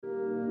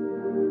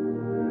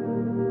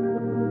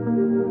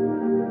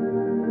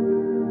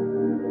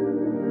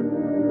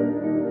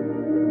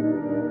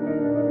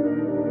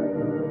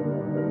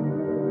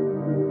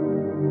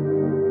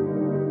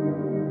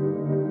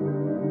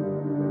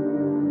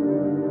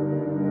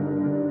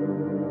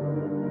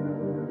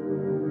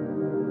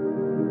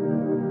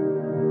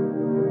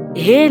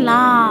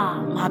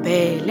Hela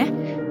mabele,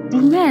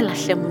 dumela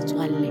hle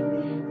motswalle.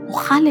 O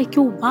kgale ke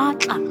o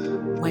batla,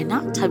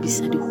 wena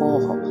thabisa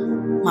dihoho.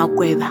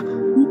 Makweba,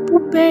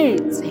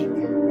 mpupetse.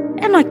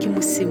 Ena ke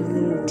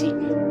Mosimudi,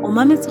 o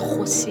mametse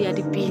kgosi ya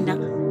dipina,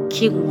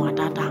 King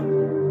Wadada.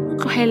 O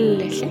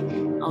tlohelle hle,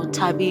 a o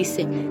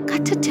thabise ka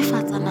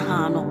thethefatsa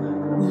nahano.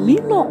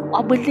 Mmino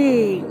wa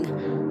boleng,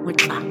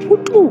 motla o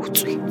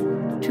tutswe.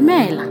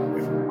 Dumela.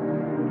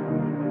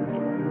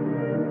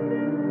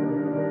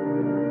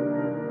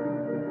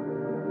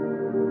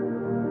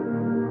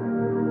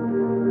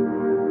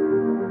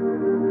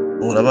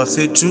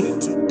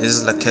 Olabafetu, this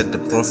is Laket the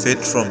Prophet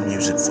from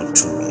Music for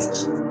 2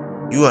 Years.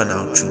 You are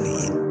now tuning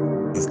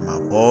in with my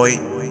boy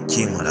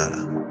King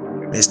Wadada,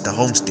 Mr.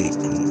 Homestead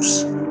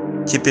Grooves.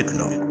 Keep it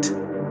locked.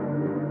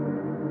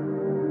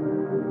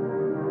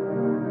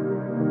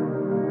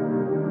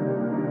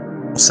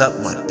 What's up,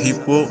 my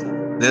people?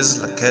 This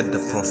is Laket the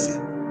Prophet.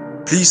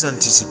 Please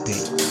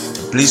anticipate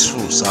the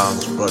blissful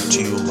sounds brought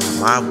to you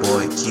by my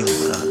boy King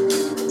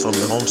Wadada from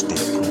the Homestead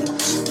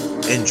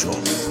Grooves.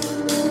 Enjoy.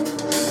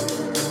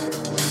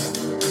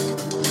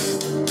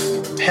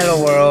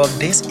 Hello world,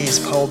 this is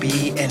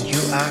Kobe and you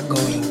are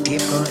going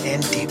deeper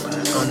and deeper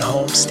on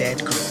Homestead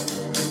Group.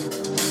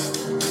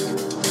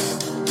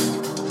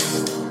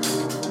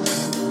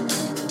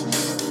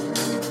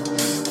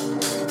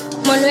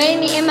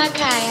 Molweni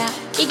emakhaya,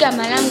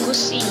 igama lami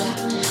nguSila.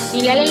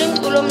 Nilalela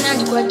umculo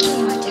omnandi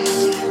kwaKing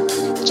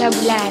Wadada.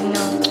 Jabulani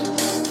nonke.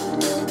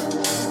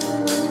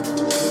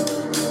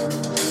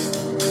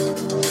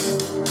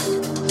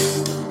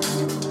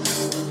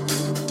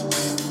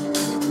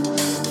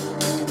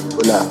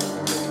 Hola,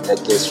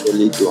 aquí es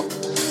Solito.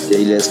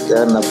 De la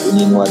externa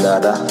Punin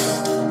Wadada,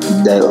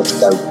 y de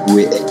obstal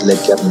kue ek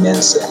lekker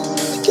mensen.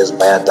 Ik is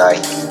bij daar.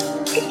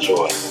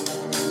 Enjoy.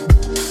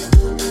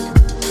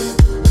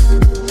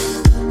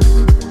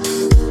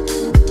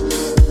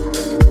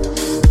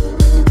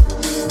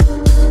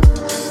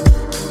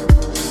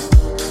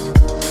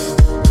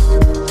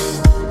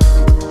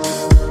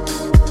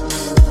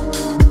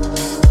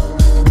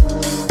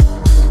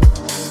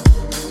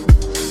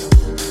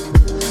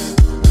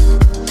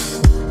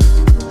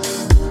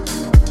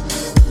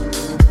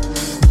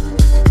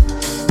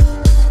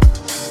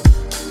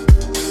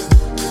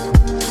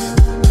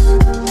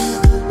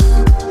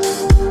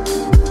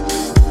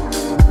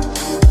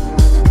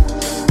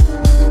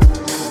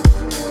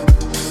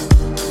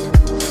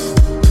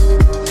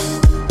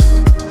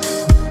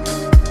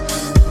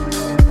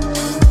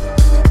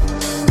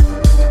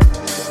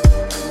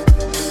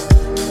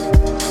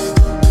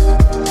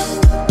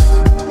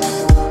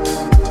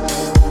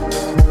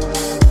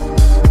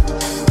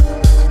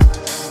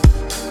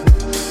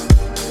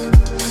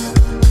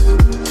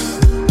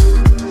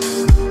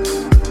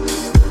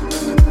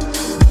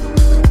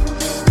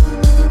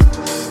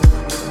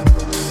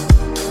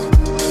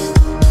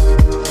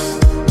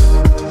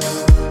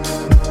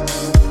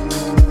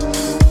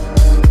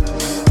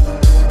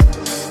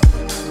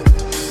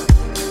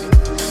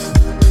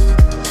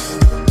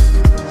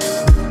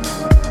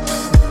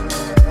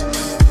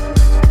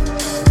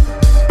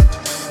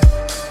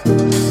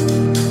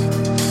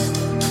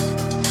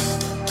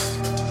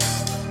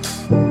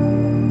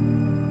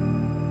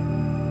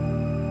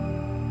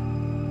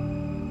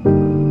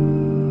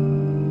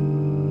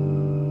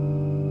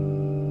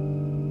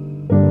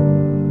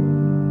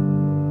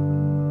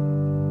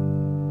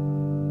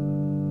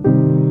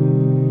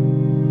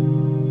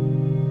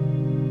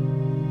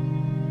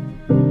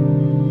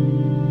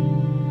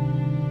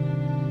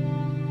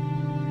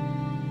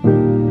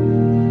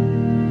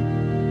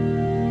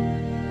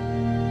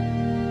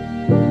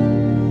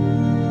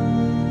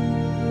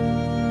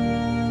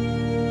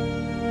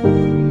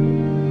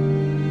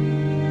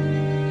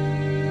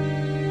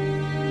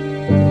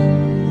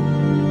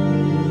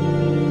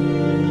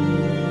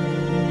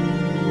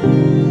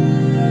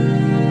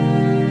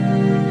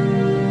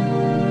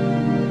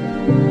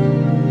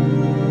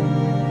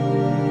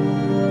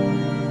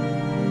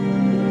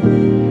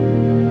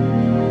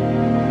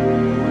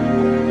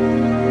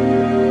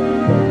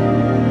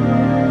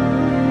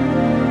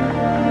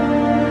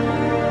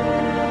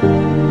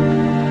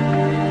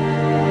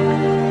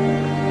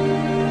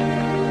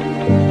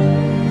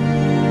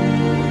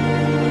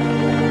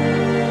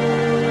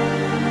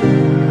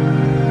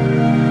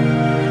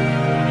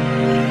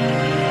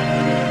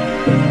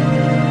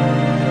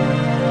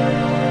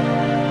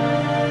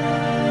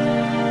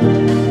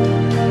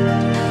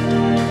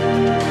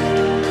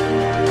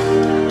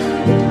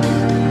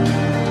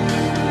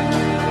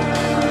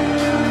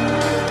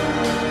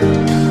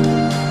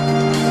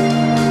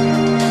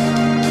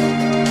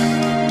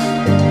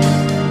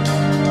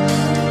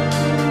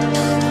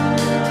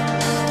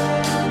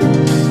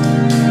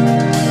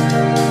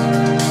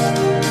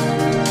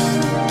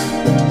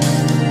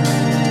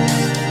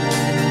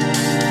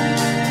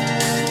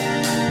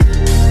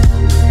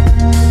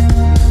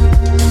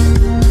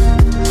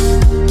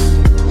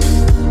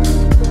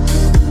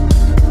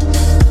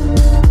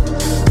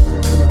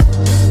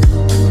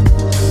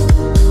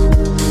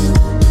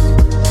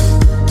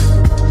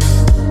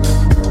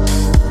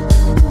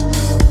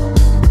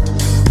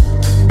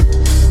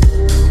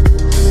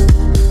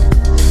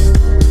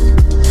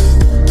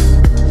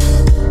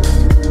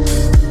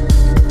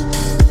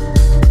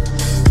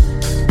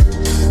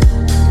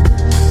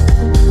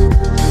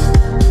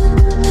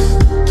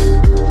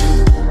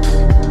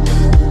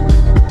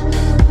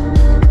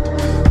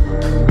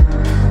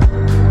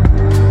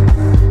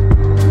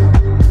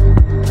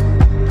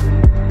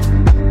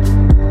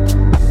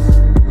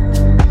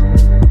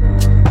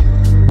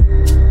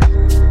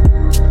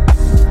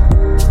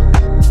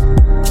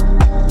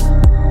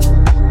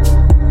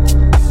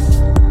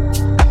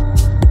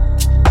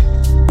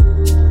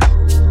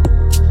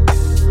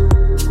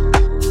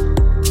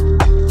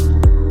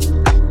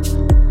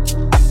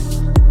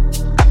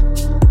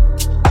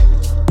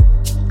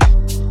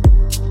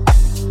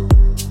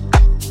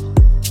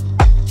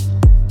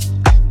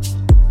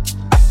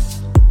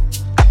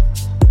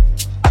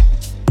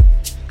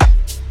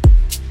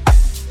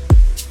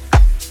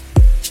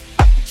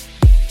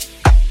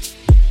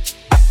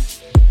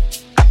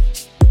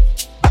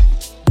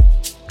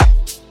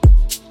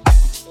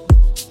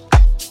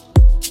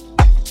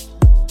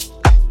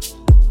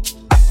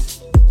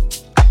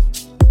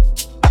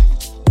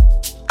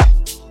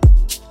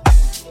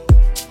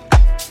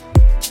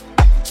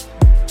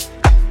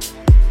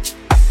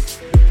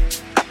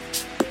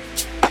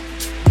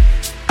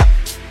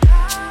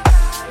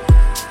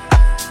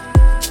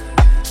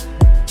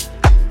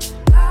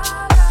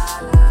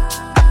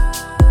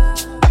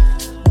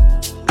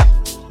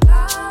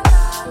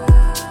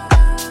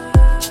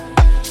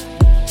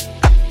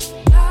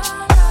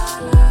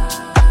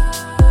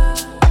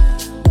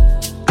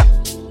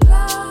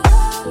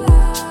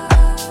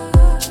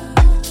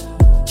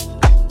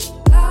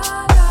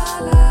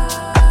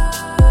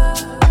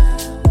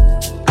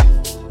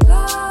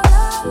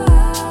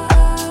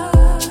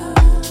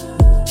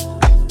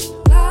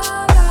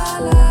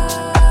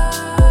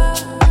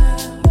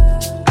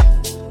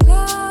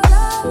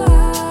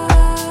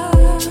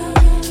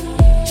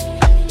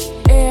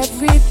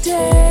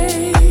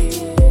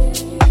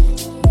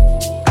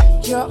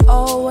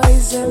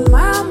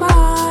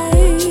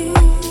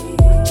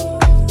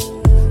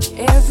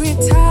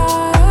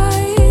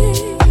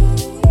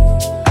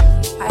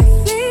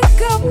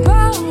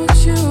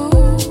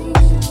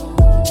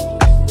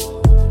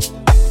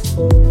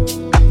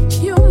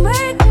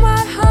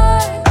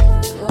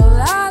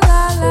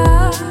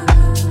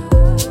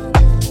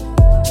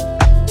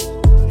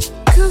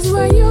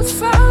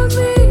 found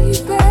me,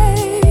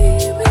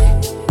 baby.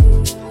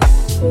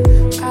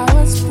 I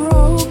was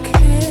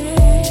broken,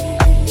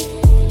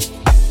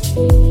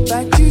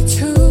 but you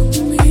took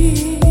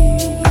me,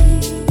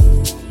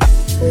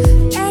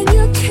 and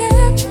you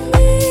kept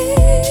me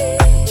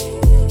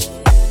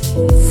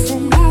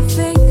from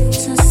nothing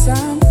to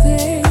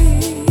something,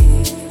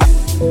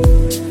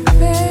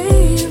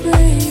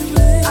 baby.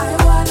 I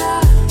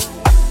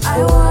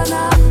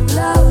wanna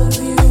love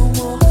you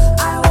more.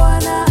 I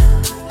wanna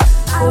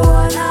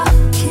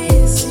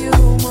kiss you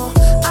more.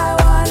 I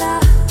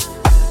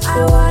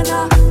wanna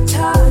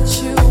touch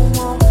you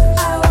more.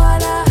 I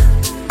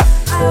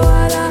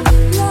wanna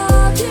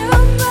love you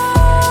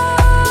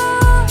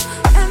more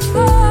and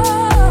more.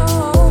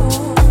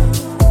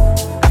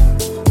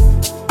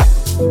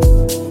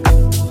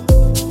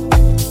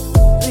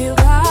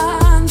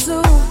 Liranzo,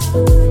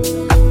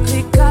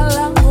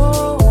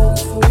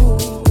 likalangofu.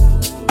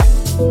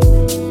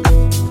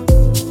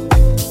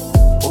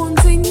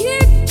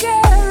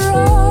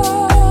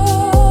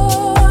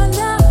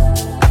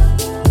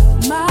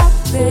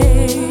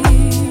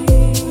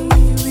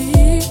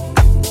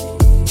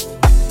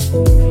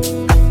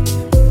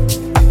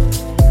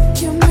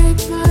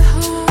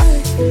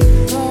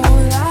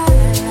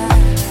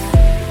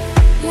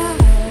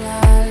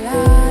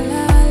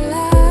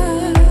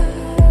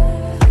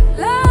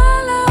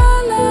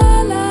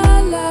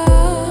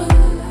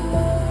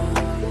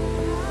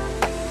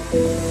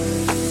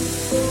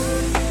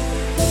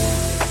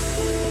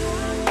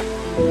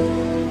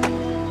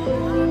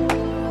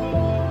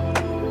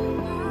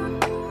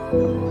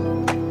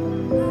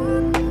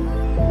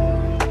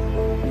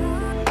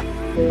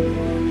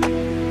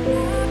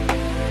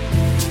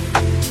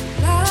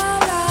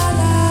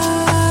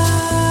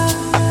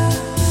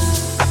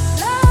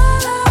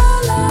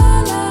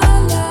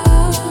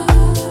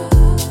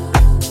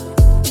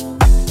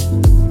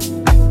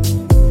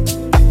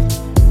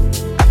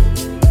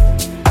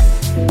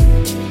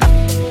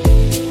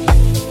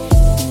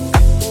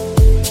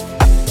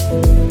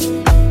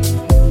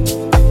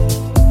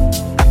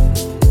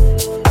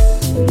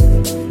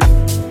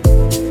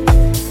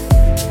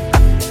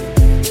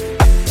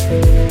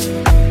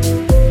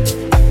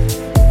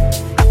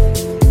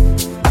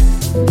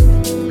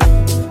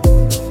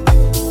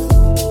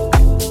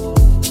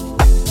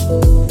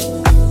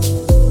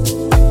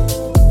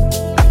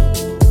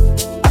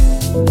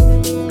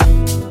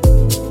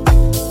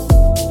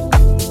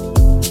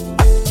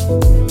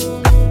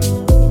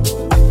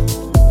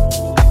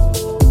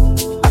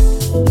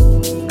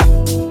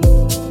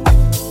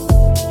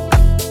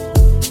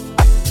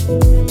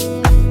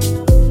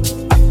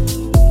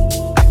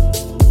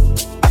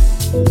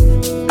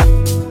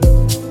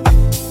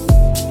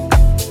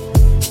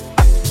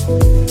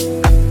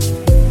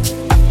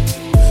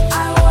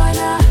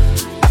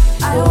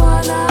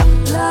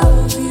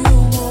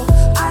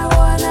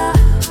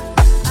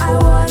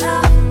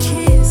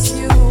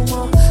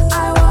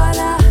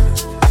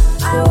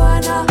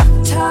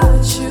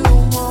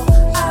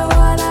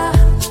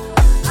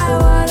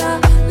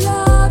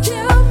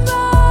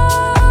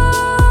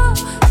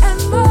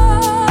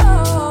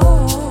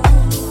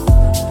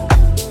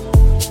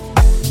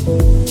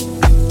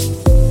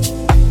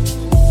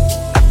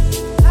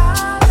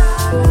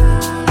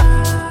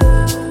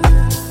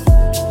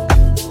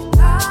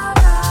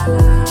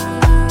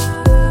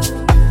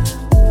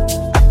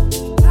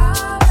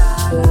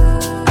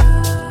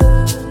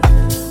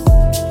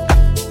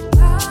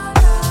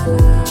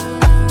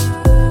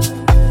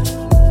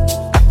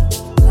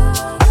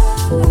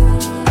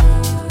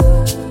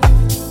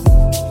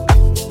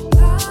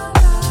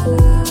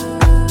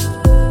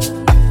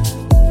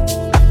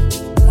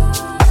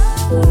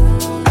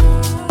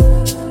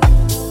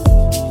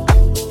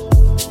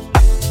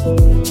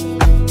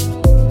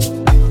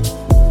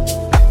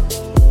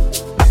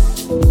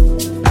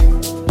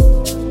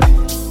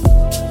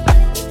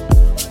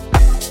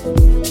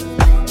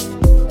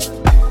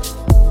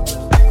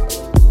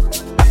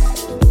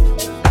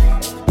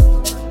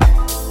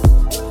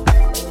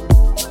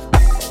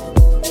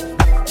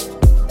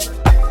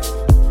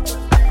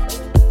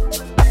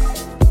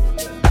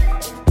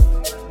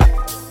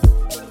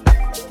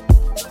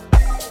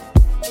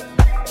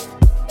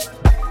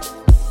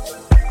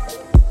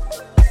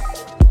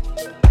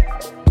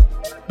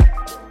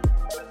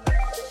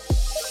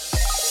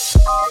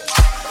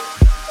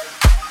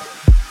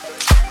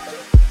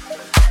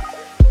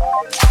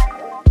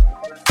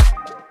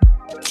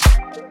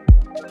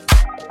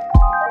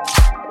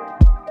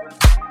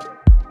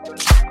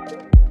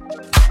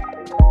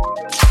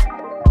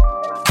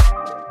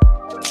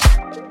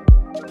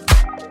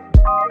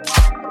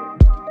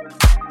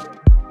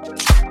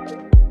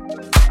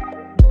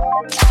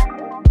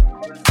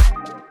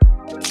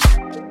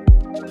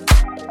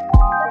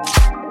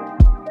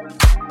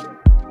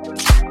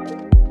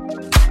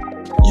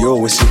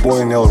 Yo, it's your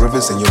boy Nell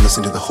Rivers, and you're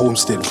listening to the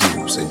Homestead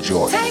Grooves.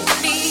 Enjoy.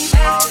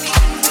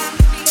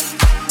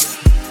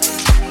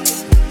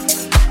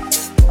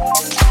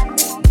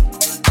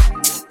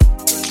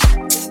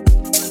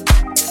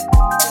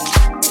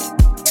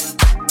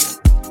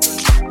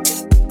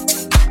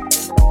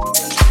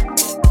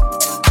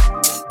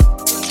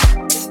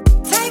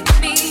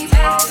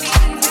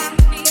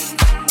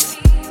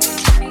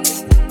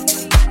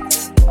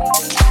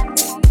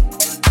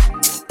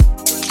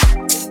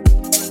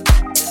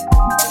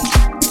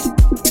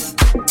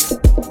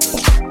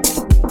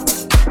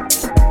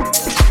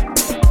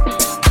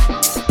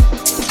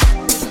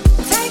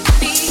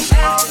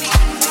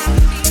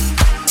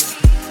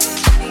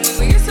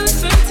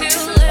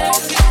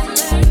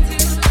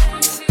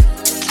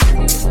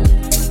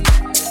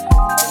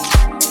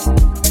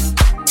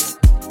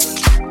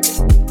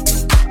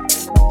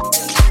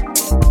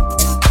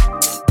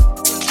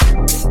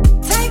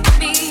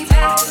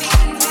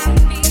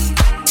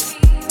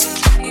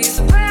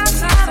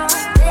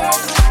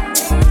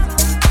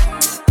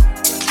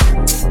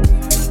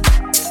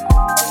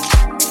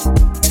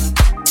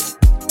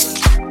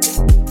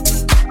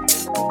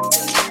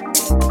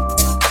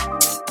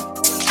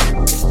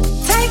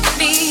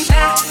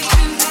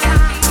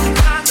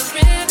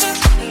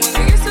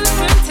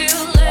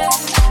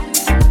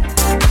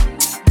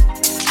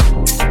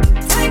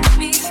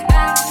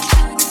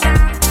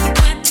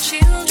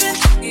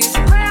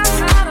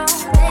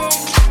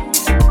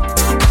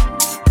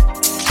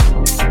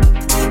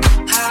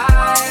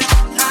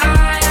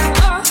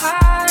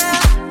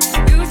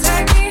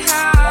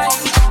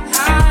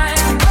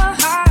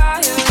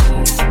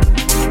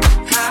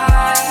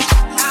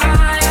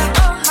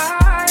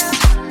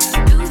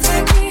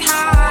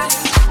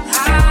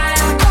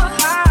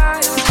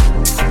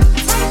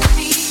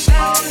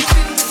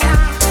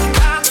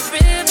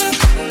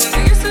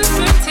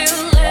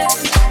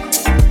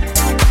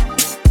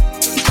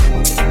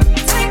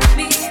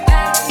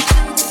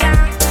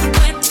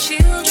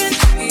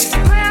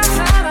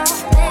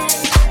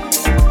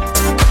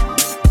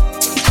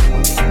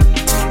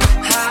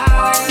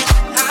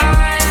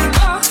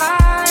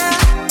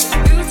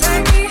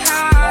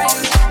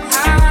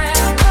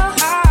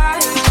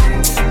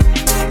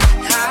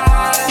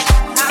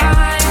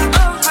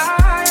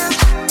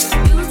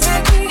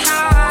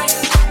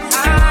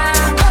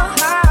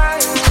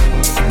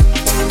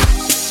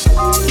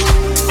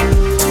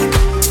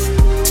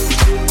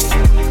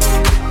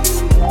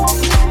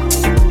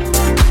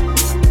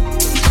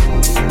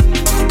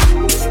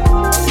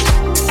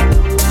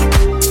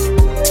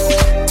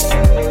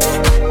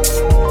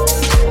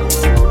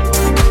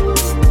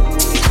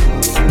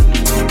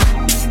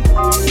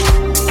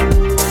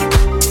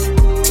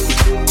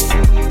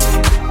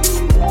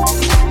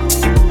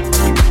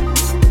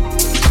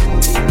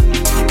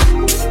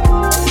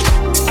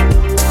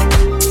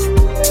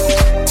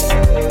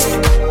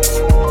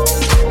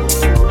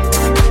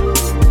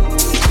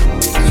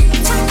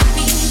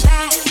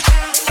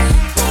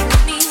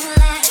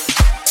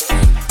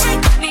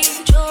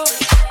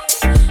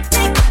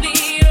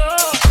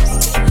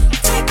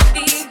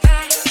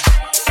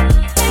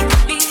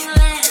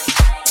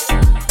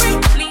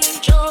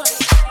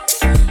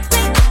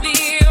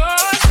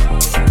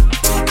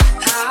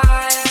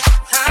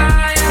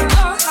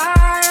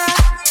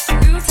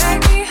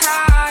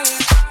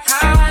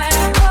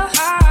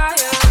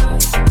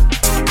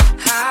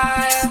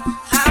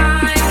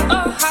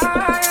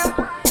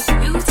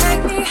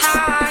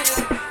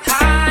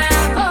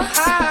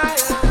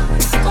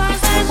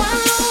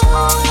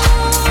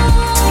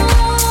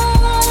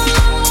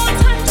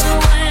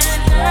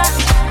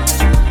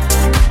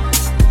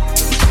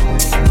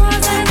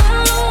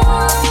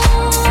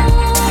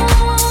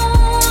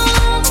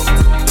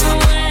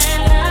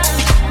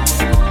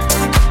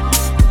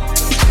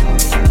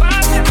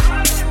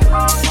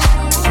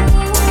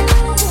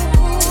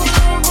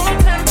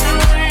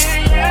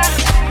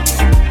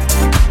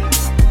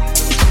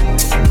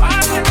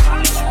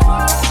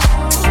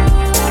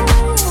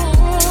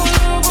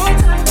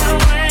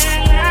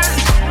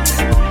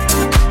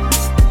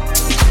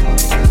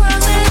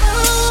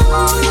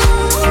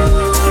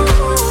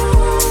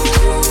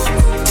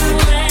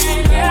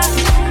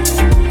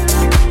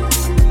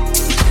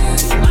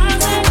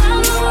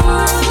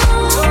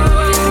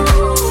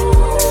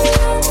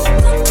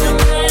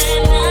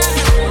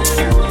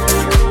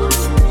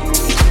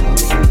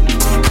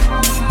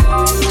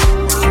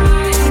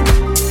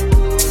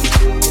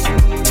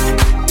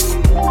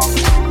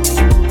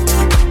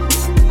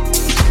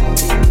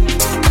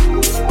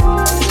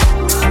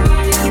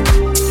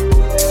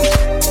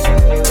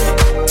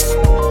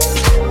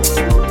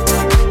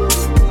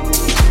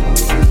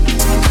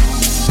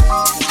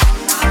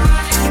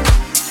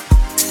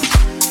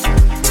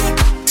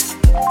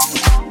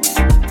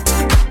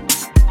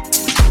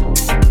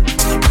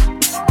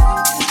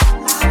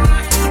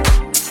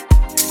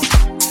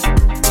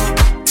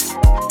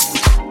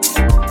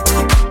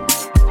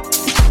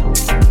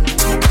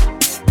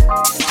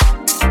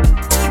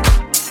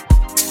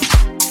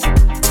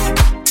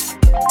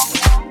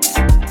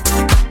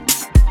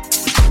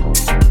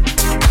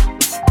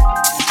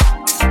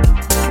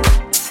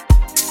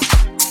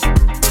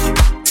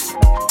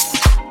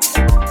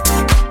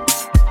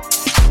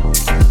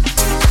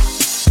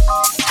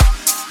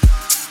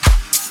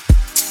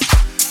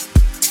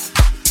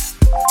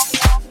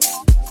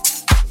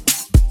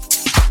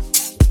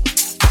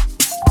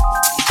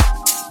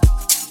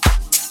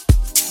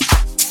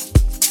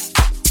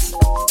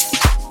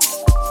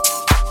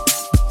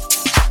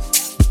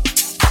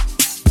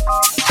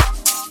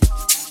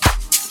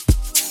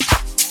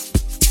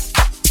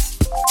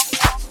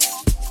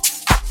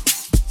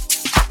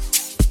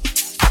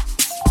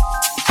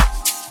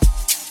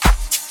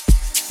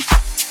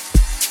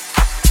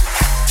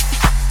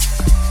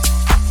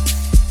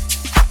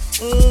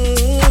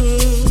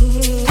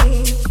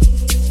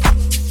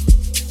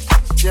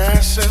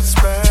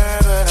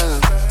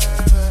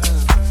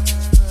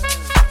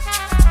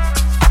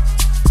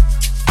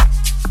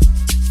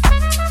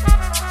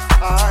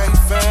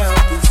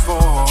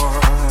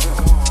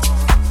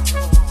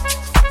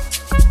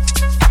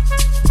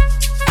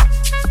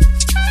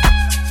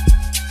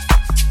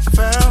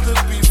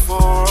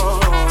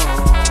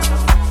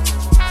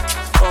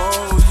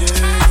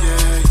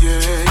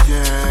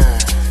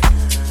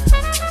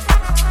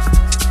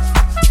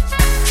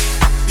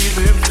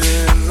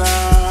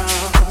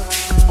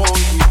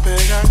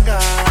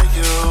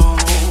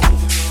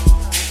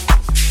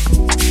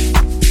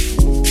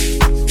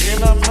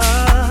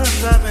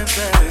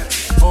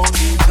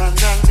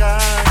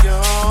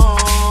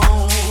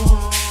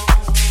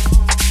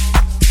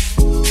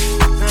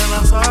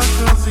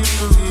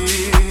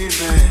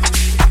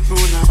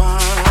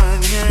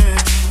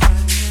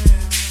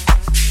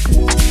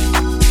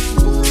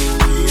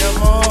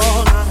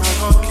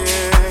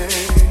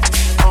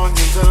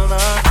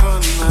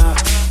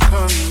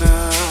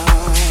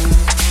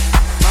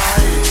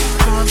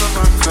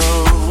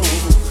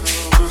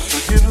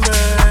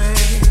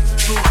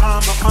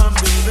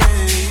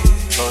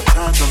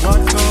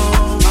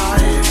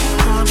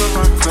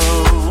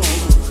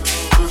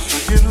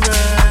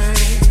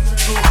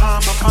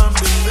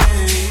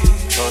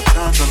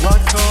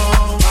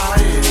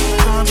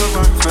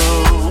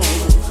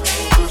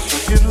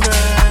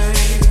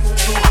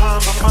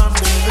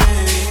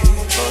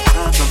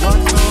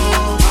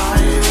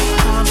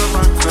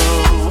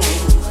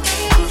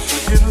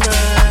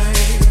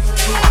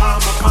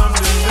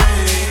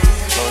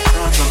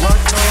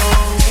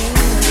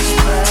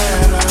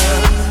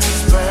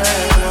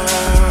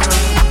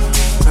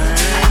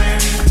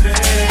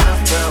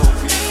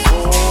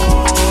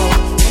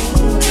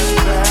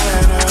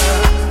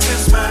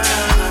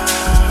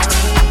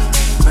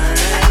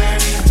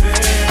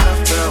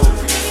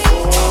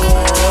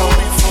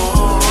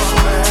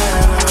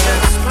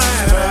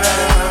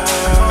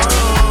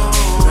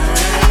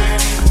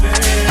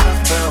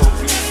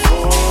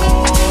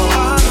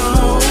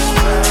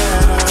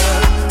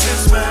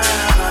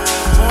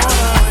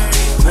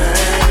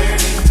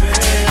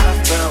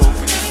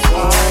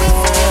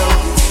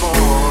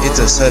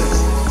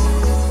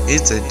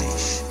 a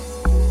dish,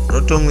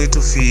 not only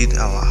to feed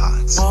our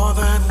hearts, but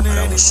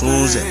our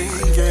souls and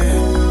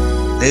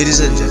minds. Ladies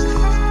and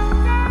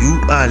gentlemen,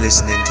 you are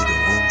listening to the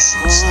Home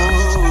Street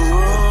Sounds,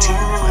 brought to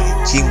you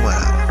by King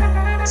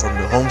Wadada from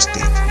the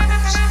Homestead.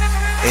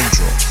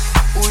 Enjoy.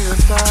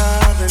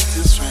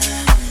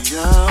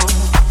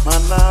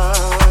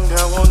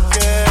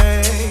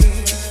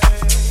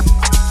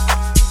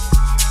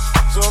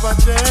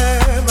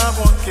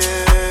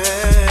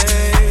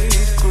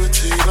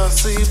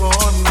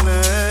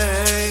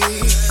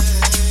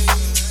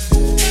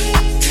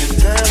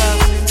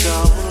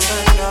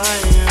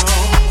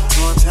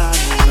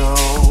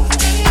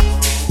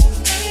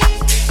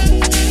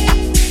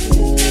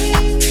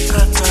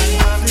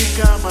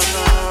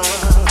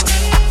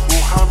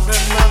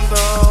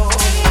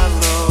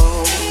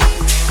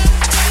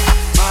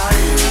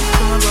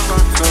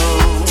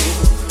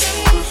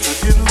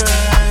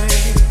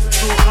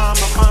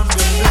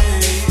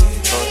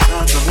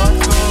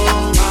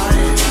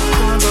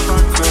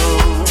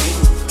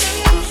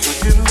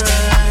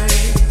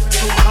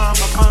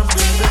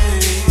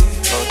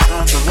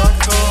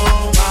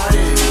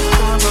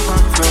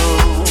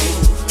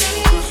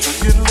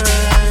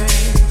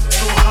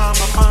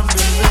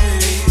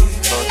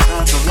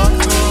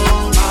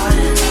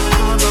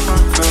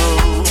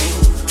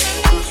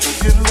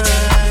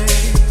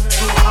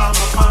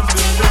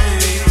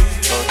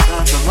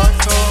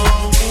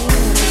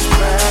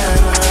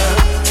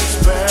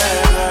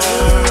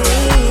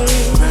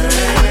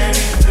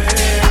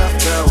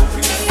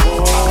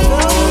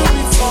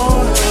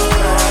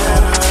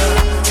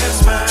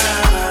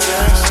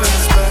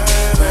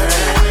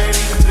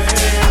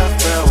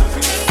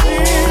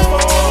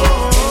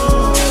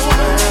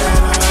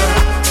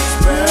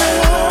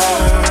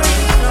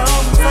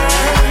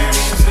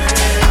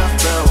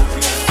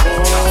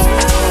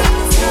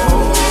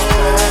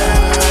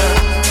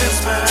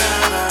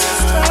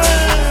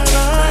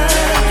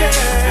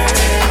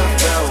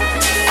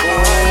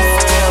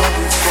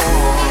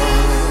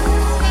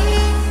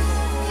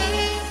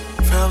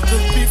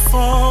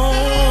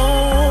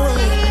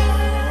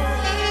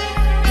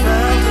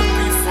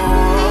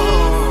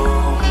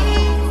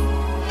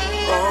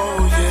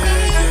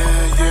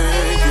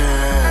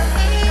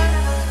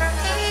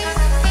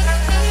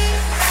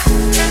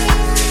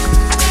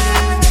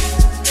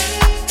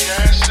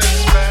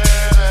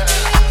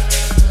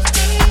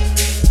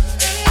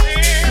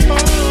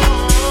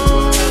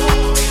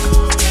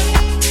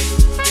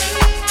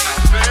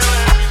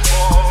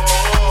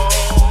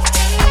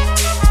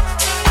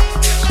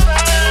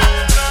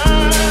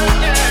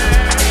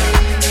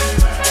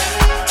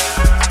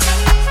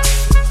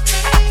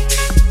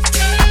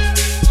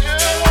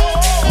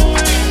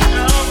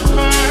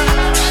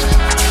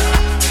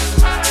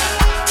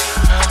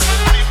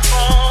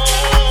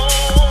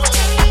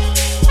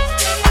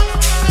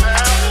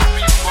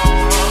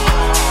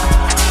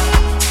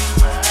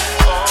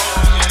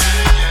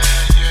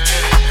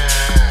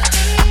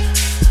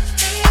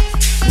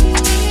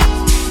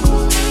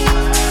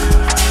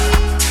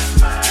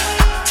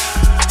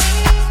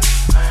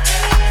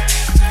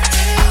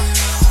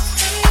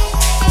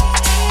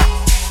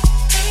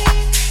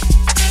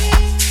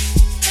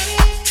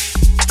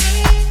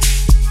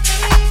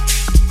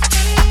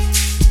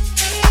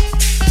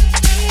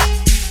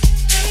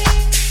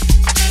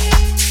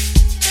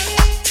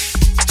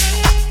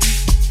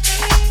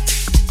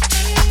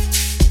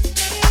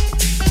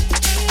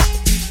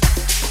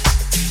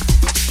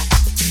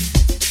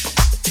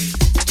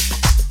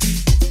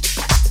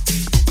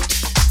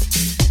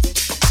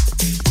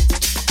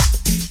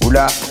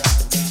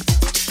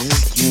 This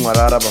is King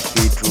Wadada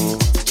Bafetu,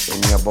 and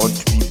you're about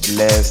to be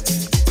blessed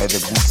by the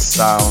good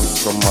sound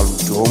from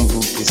Maluti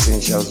Homebrew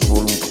Essentials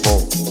Volume 4,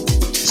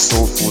 the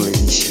Soulful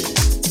Edition,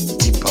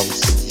 Deep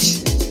House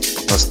Edition,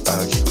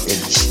 Nostalgic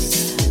Edition.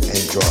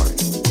 Enjoy.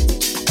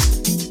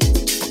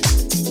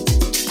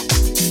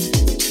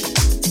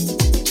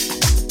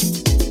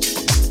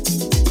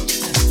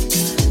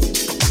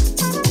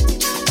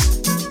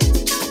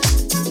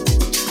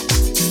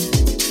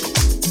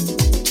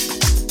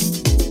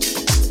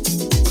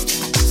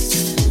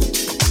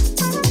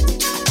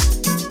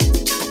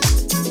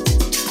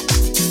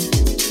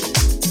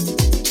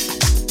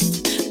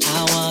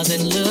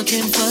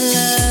 Looking for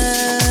love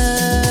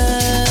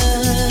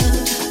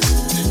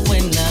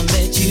when I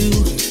met you,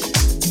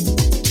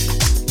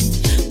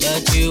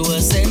 but you were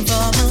sent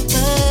from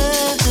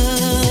above.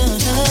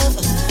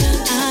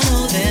 I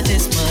know that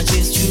this much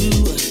is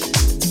true.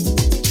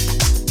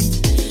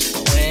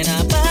 When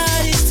our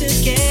bodies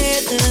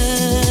together,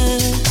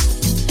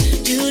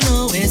 you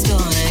know it's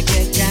gonna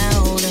get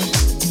down.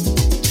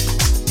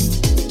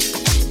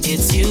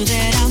 It's you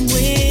that I'm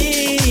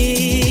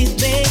with,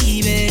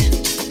 baby.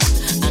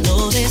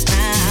 This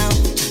now,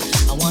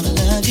 I wanna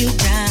love you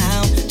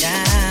down,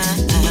 down.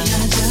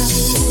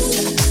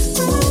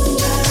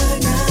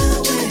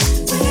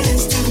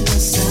 It's time to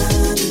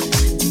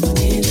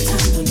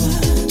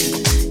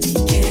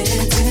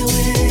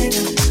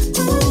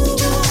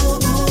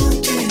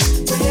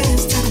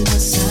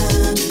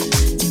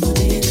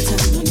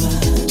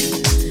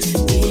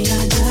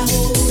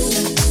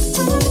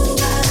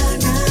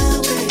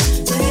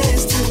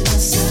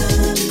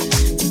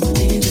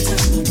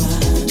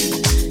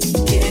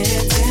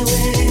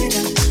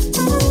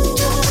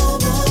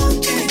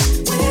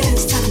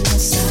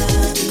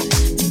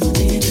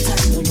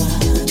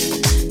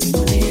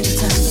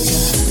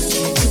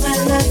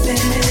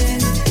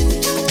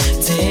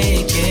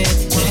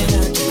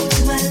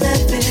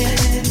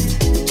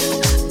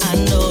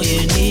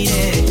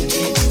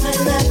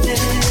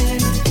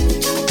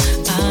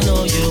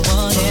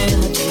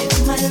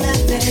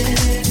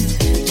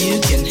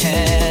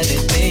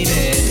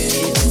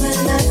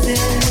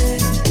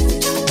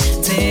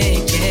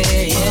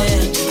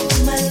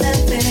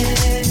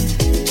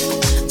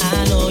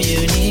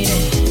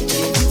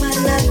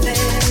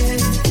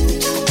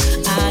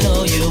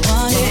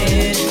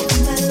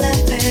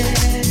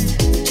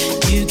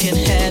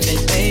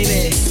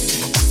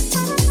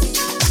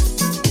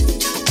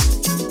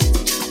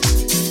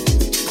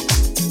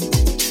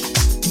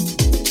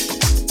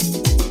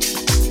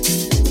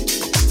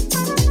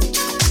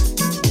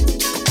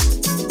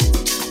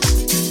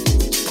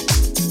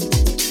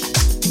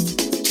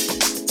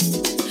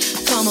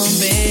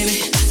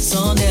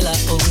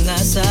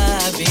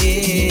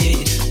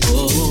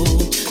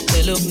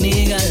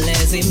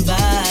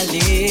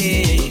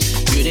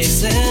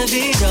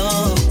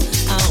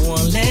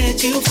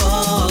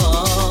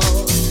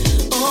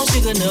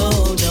together, no,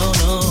 no,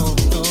 no,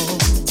 no.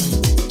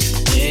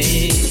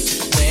 Yeah,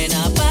 when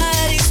our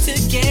bodies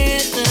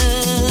together,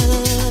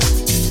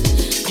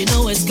 you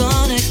know it's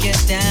gonna get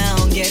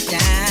down, get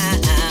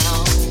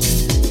down.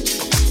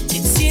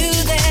 It's you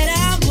that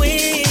I'm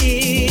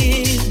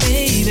with,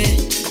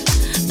 baby.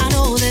 I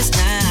know this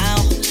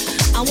now.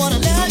 I wanna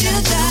love you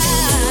now.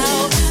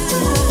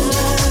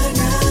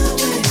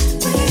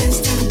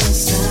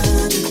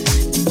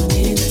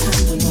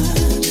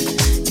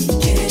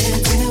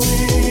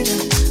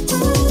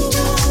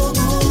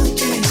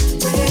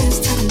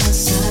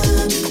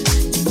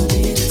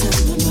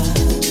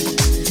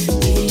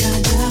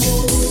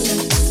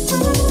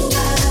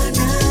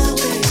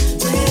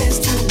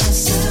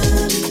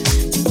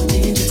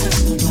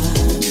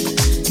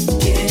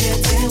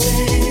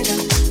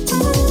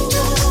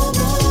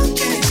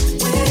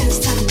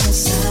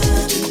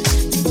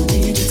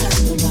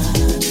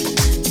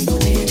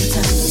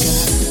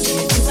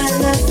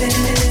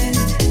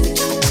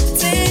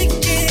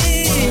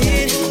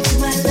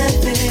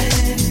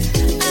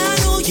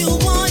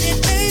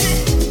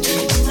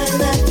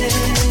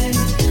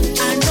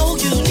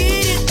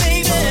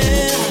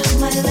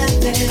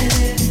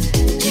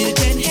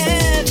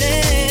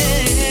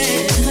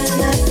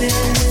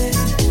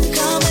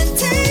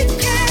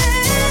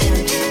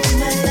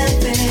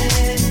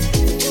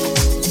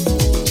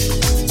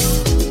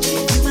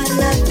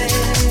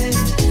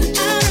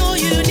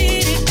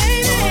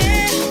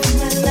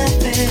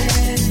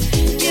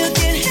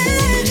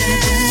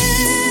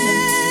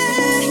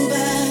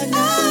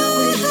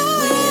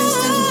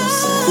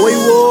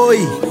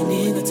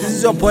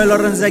 Boy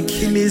Lawrence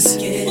Achilles,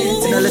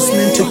 and you're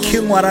listening to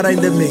King Wadada in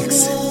the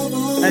mix.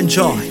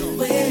 Enjoy.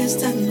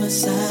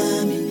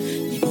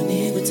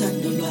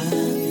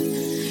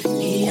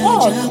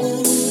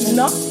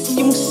 No,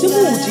 ke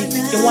mosimodi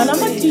ke ngwana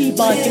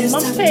madiba ke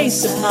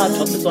mmaface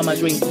phatho ke tswa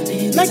majweng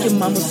nna ke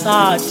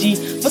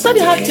mosadi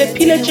ha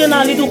tlephile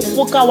tjena le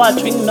dikgoka wa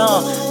thweng na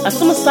a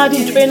se mosadi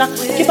ntwena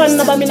ke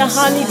banna ba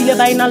menahane bile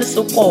ba ina le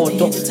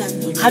sekoto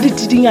ha di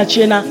didinya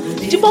tjena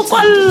di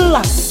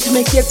bokolla di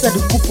meketsa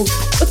dikupu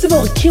o tsebe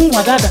hore King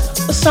Wadada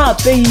o sa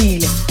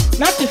apeile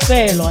nate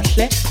felo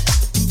hle.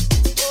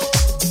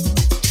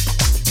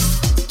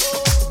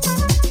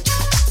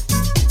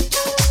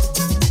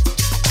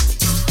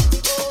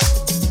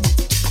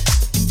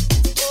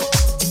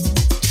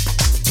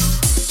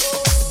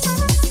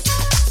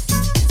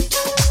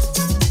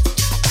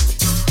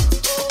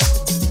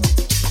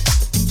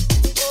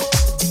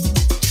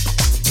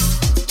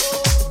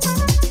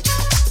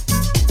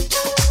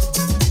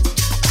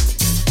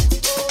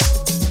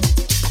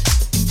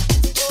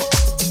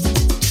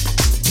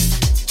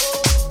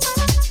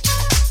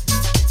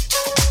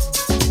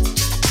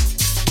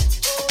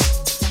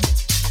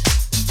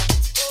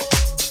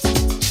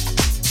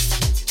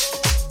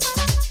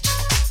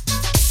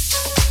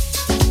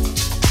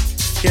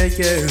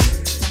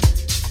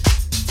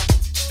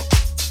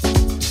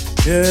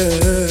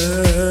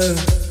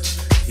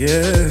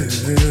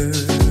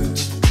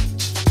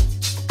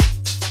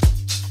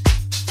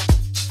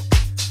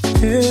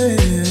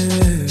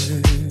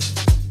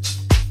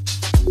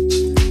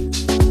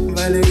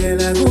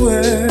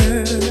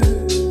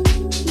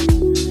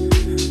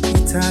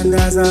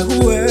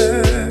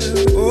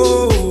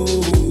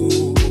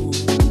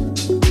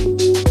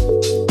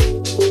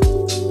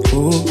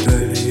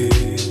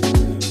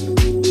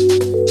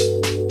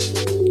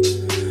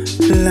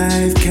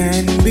 Life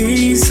can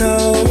be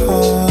so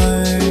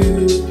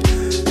hard.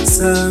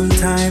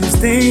 Sometimes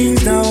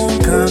things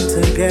don't come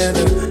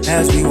together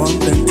as we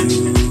want them to.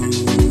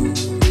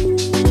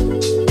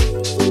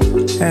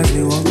 As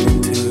we want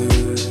them to.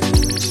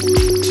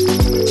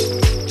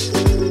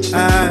 I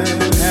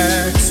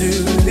had to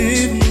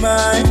live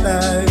my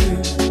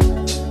life.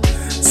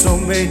 So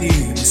many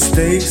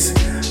mistakes.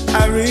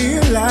 I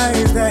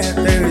realized that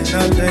there is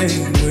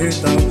nothing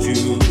without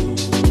you.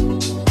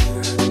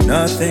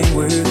 Nothing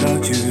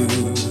without you.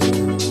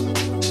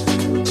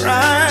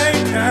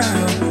 Right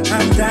now,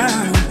 I'm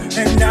down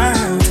and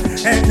out,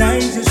 and I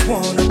just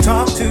wanna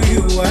talk to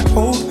you. I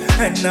hope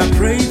and I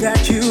pray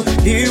that you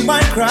hear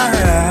my cry.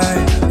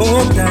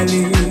 Oh,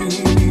 darling.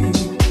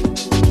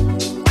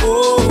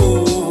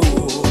 Oh,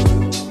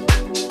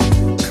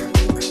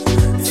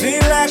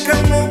 feel like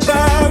I'm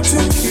about to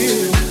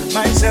kill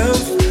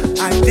myself.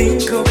 I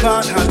think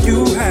about how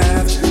you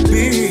have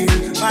been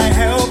my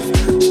help.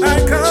 I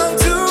come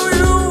to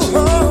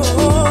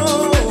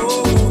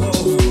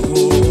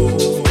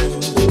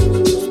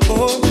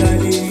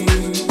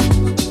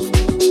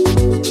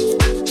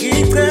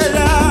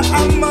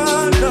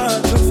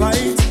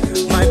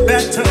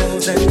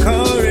and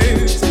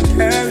courage to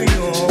carry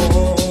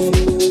on.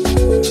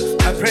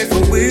 I pray for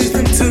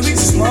wisdom to be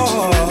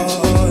smart.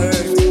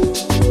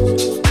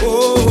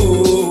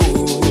 Oh,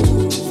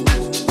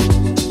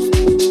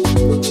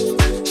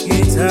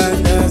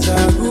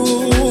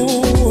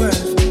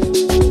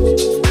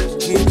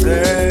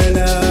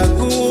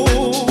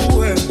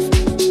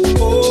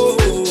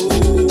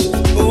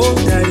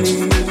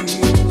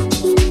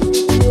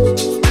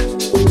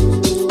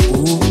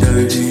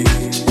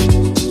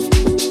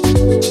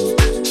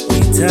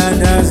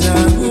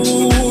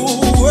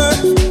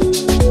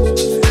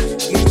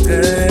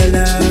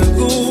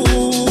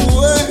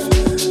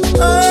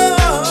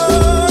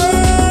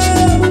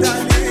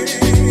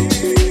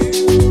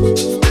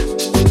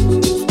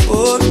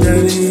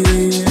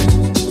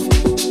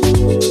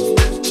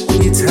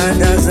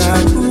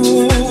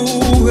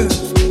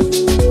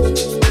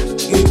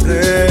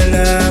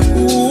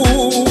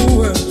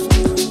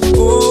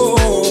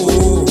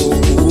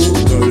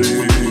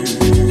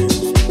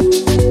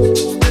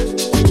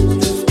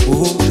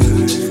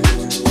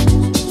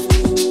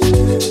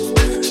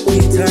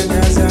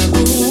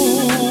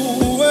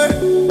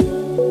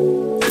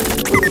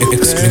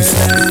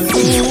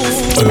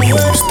 Exclusive on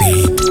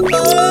Homestead.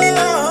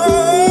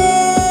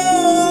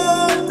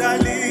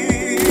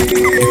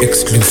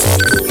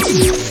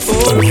 Exclusive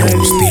on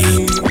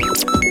Homestead.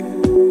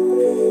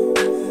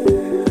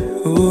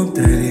 Oh,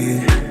 daddy.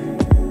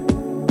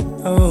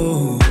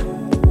 Oh,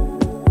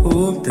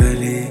 oh,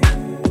 daddy.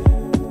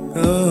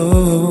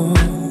 Oh,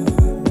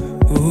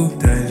 oh,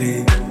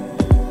 daddy.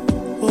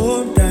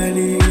 Oh,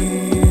 daddy.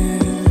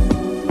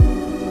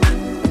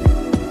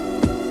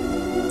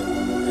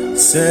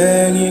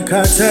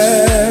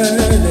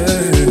 Sengikhathele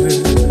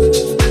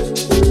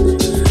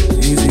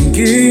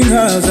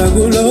izinkinga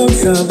zakulo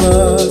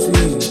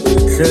mhlabathi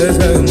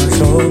hleze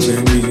emahlombe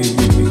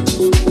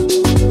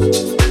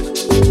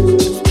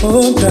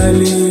oh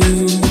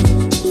darling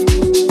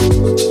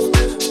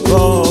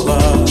ngoba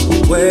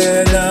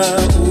wena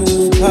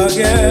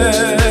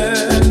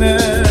uphakeme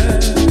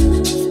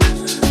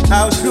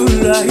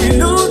awudlula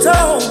ilutho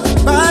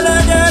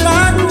balekela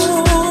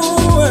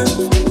kuwe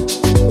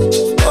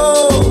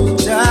oh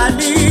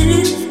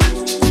darling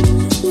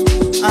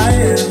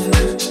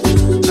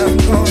I'm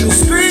gonna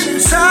scream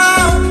and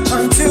shout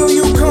until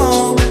you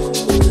come.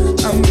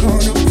 I'm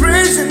gonna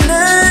praise your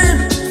name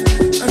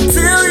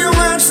until you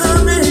answer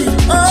me.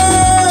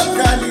 Oh,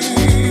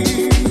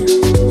 darling.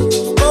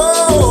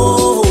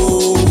 Oh,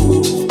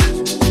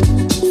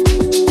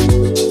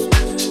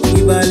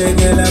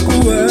 ibalekela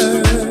kuwe,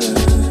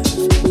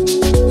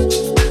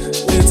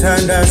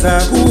 ithandaza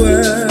kuwe.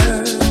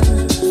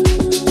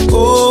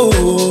 Oh,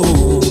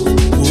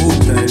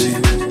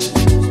 darling.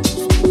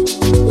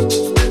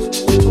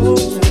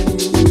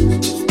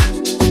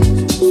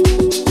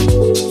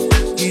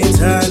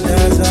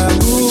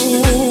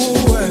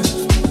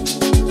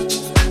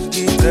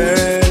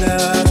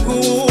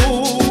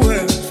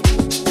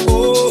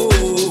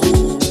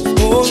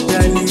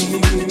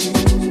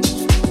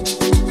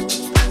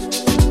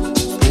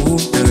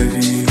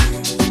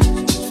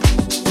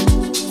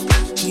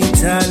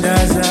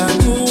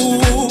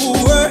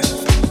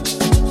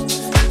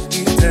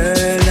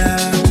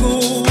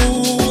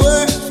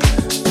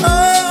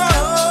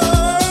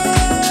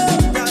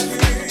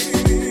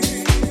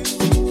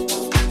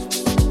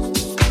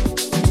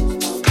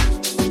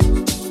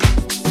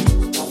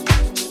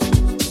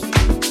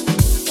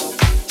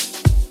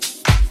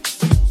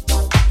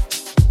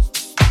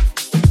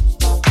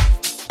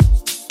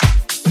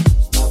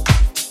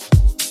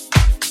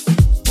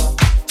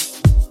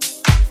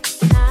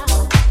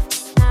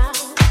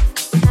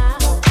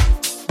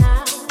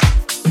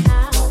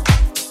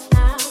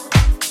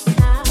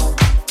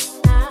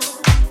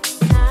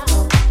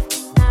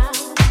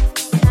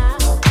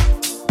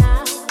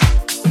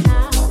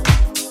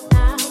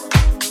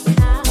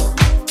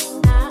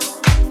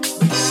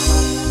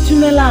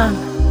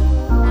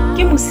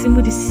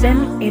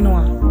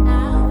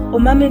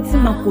 Mametse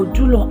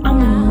makodulo a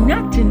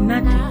monate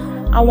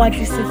a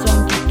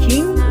watlisetswang ke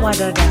King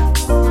Wadada.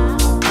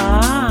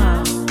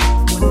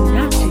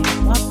 Monate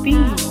wa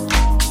pele.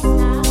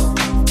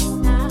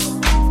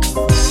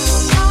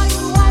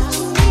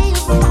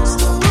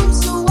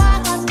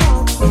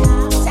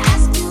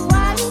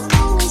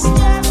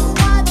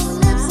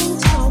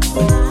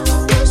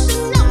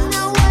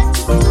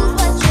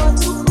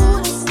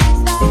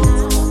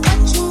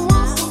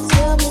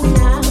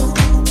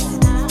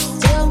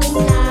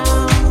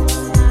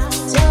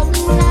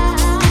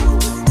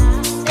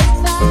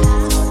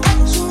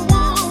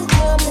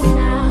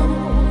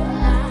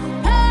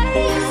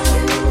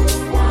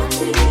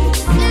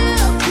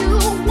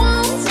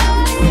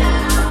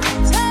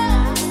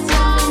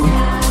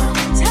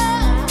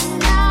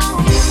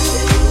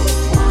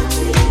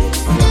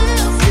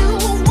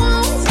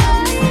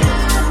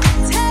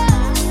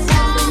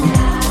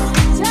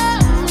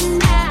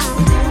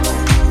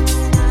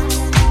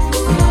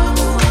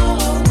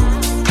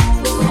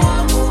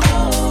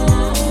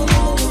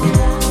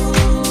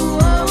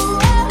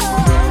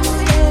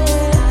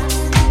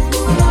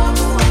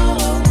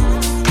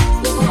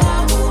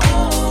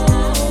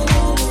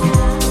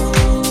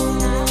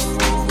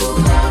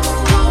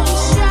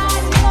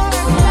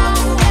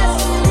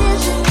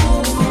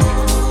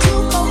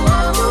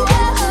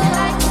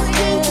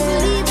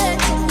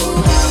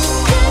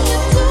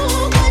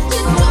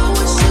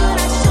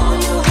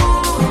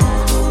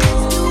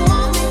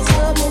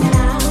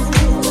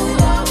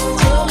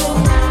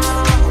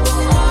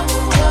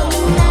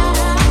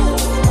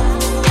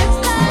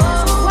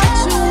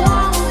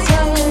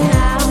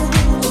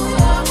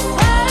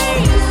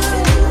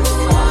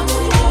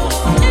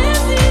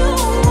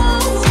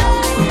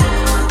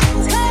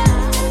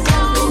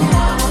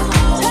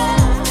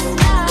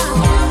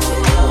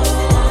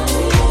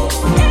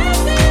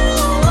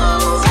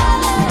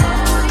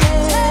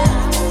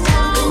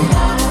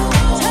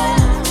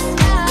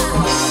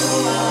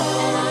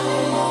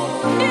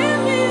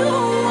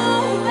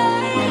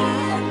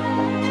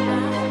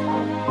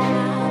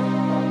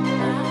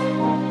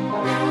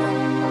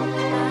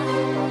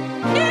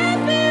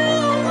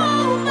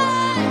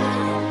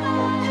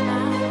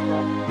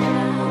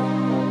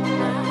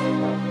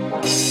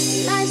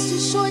 Life's too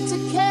short to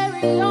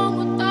carry on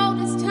with all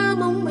this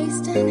time I'm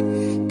wasting.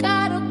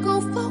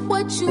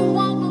 you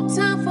want, no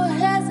time for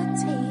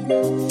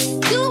hesitating.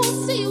 You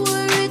will see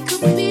where it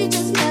could be,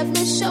 just let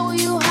me show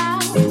you how.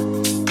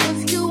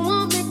 If you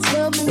want me,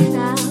 tell me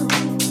now.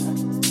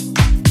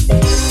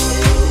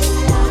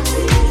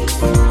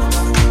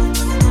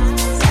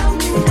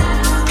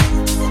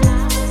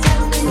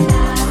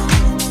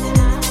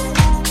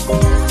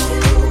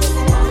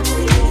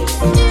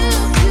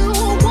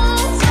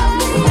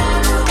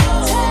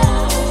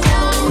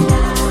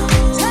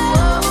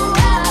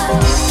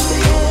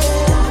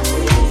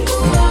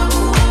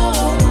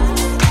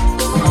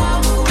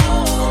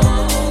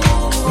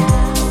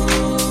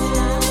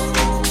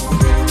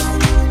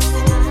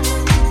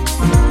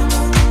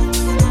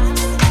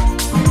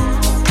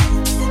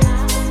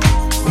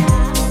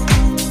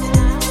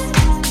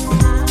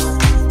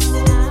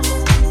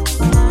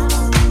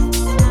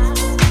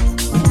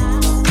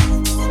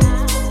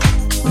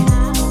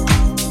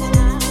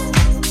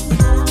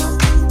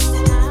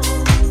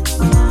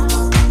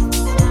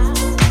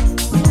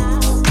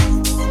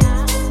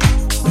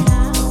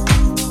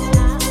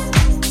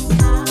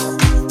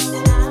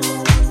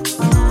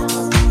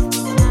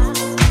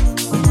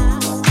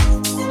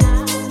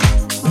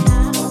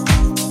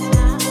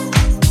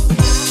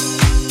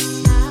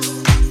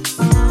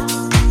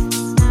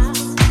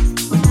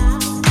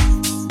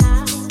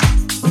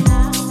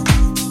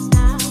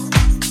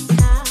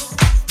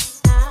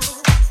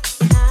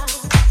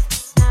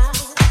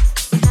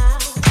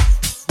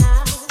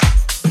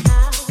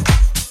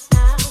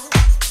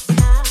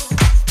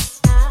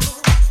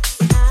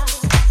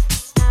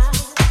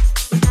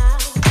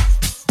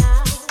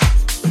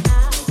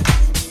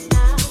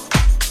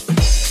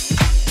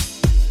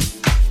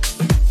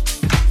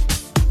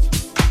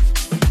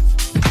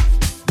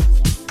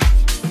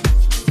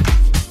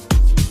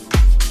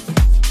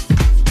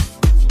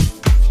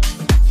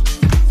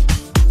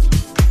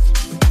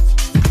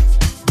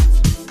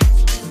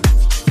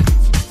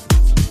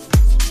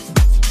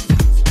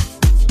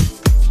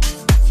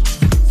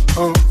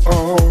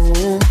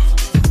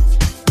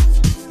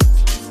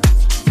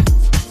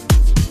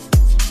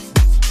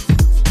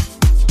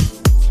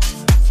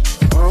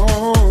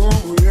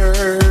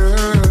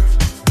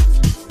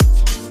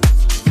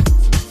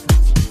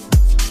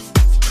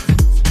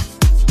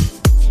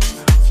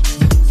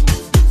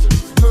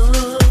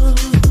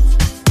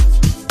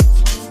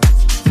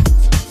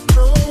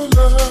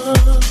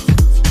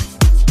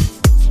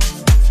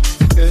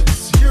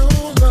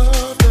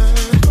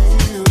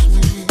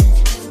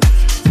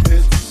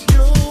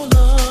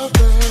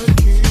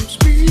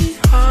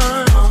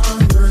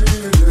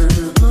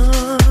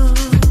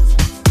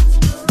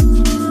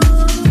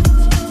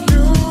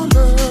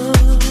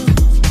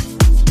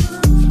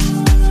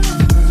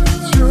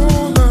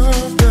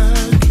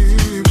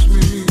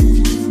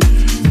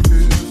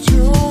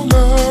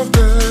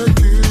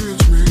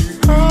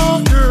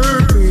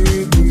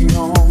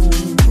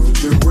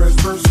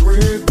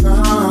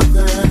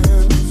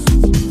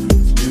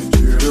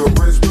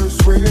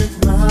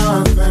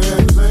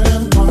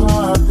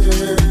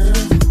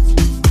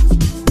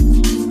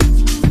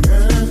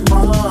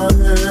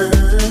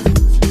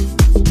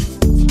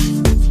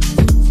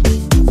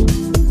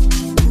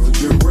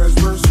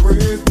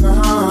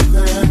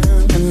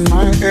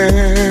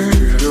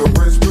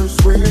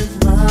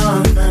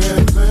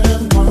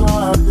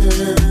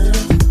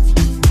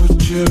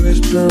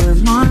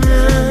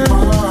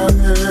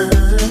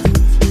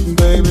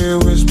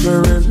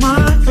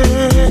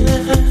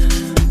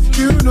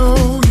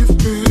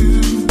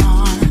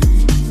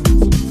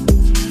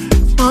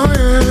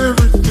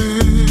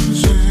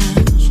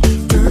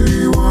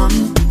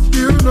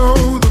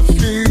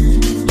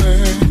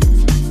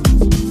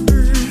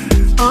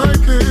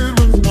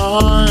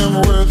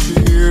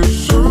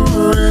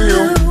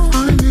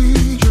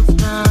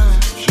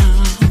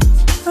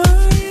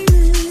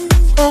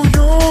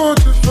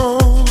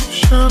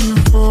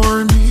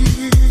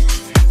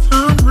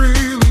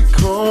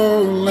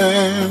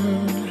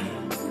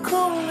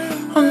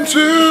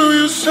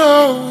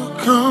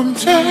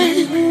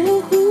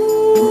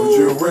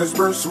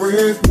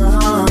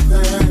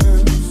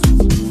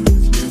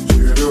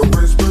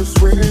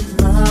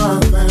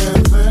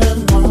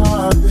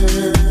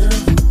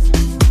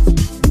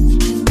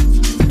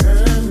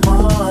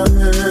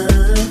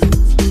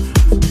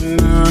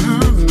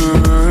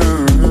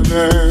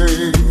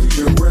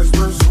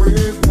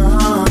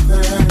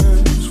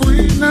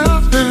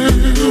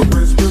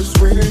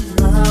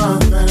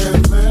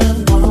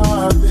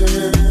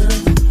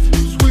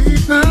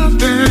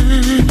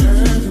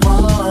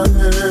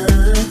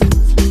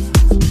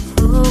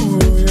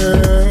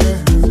 Yeah.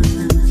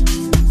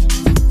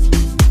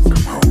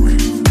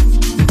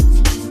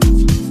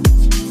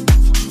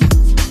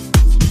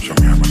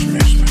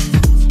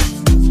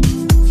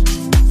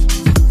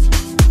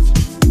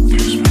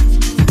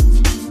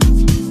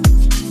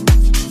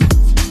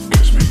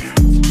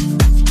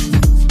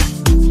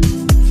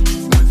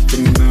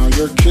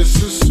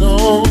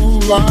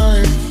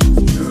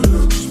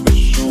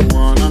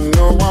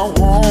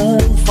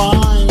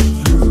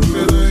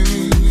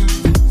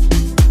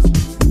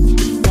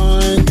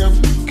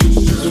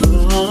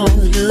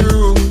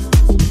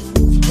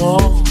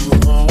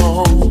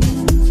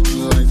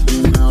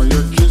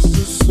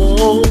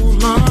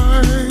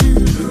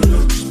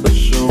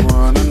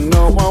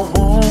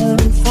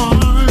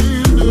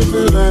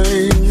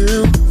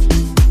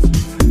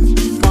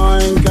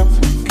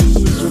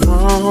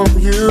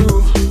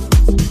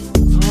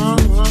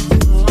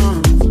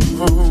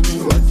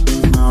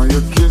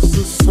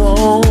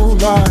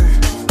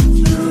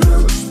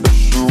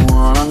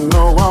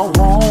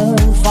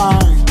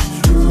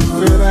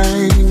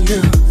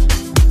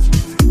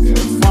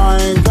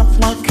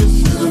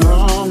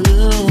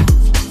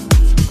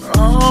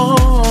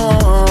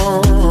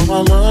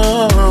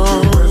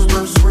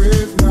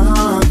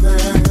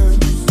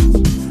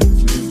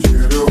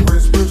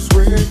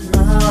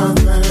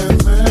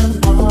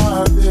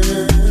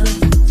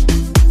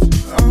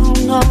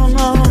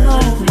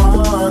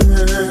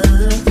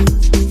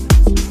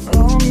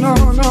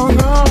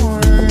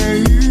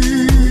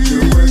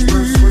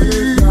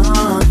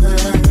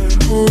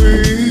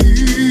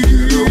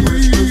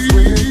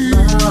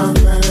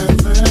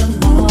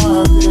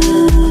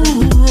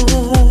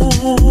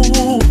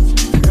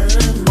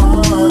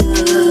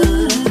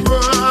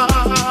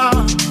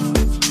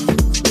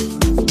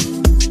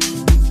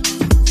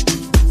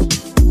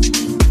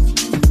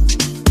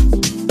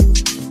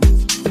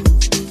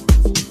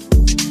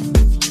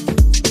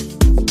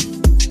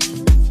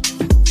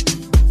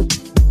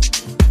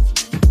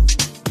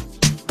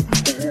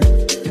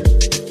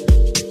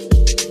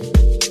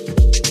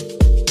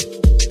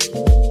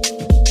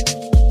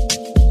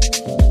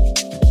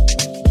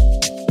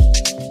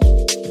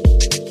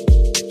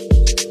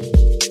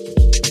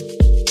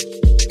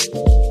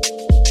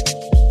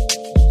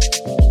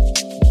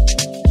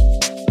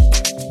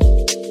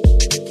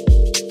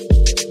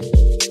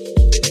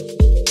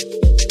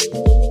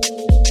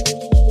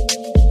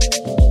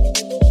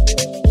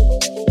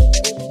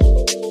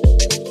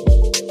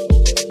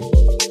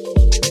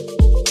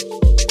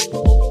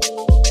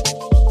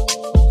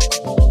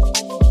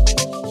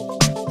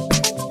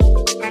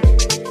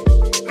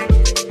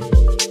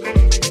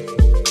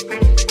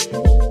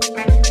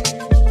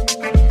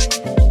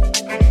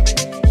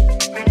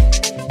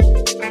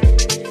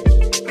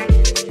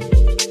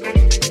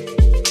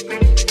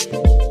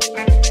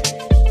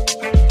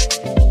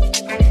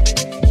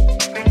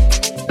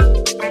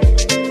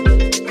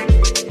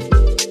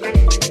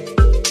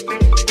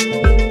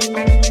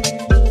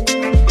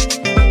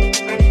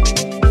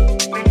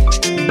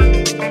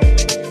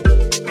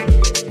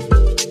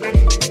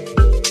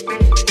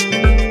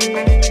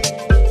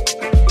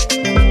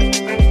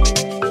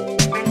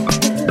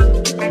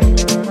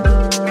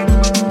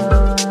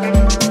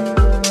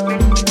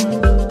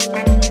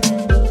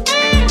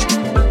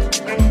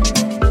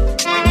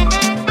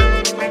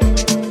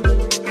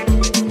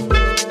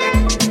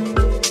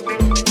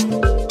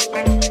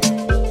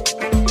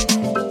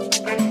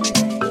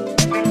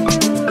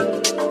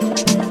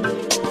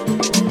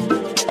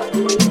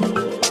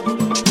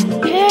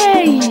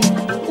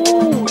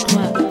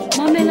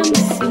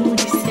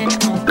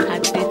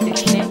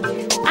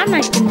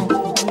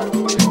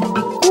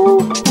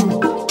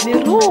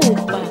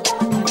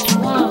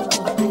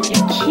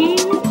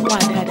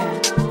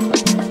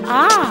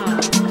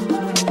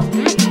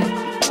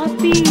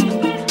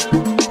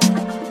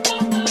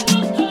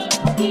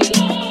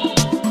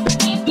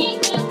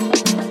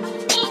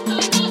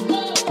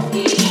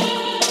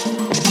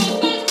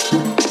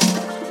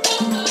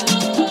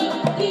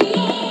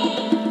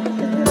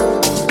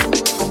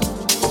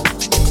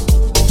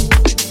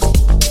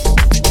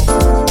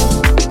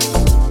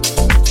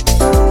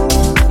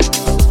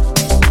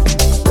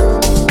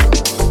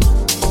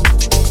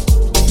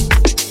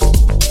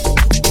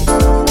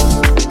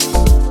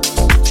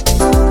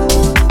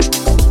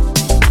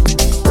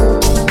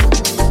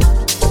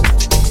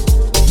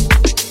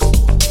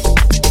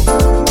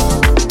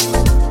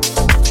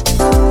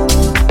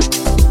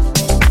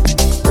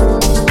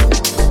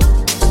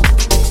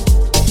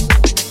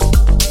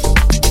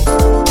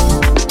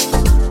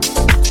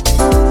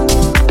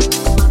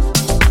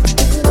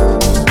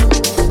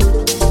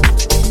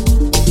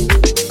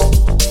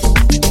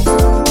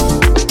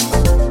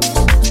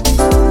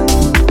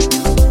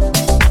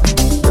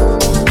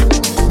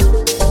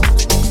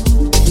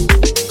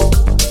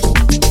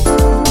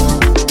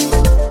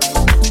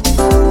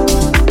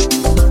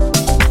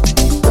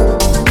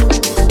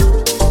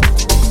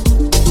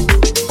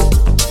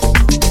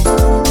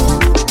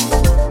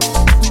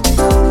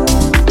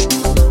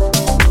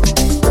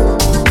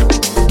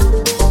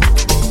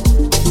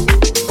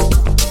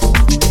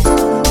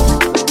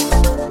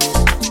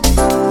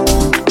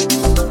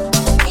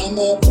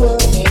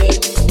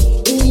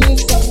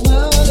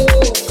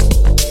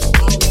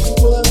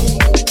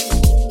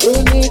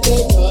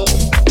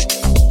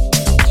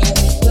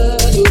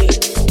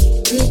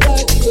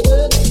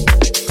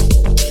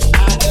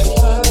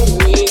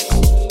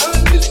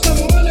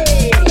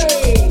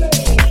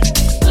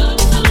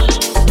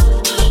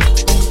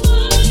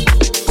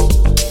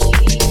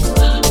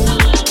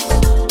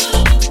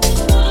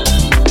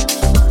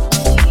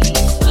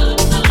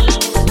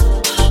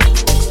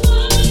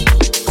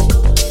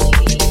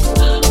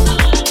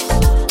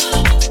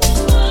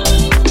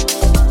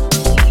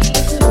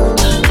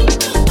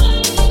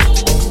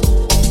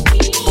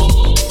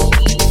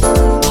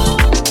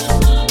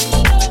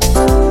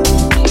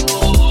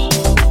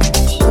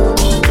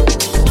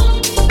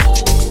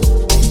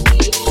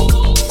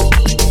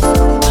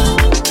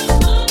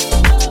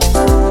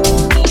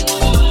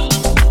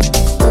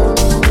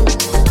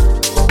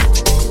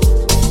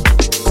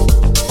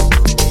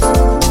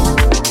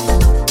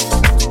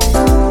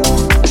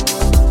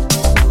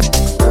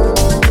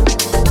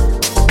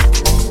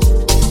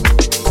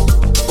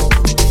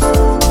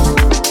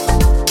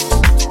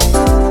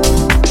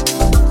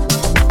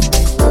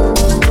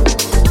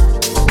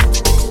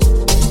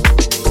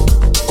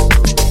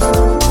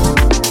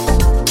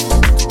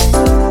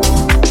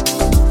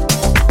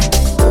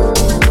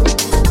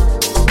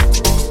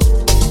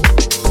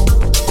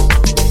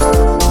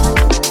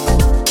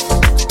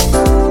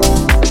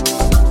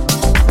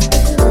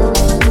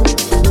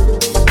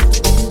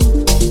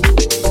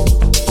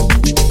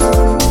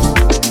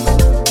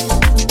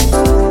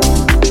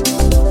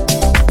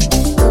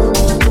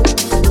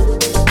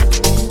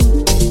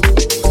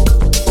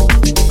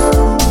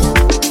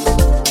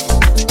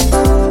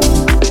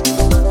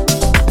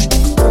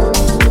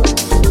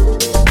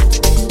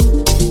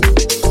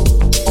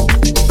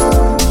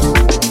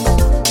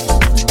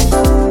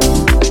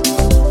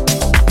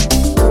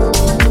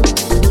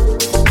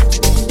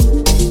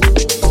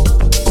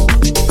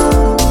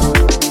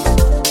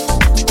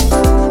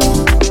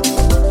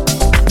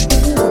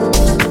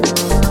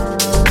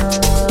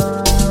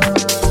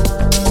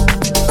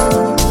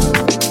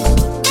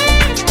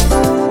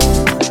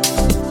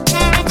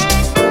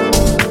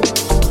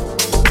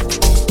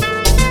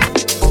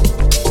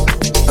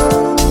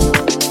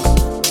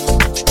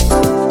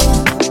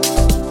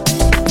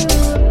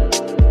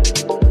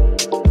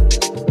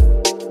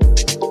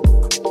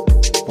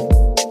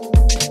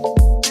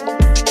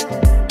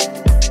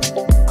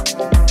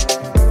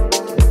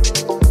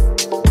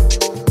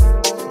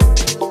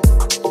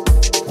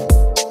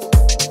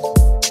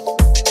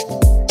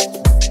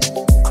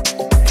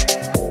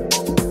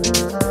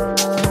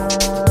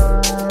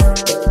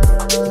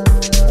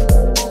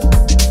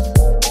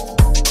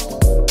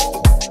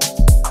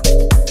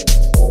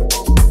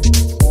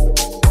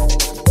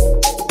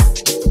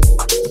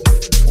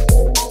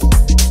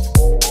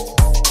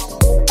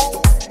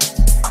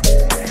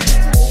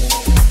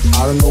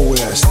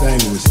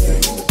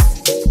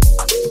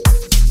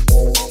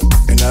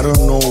 I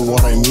don't know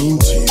what I mean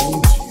to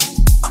you.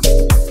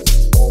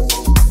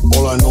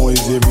 All I know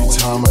is every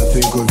time I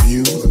think of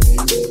you,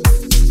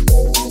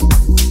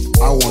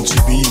 I want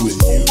to be with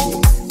you.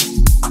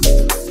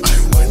 I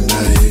wonder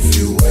if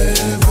you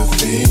ever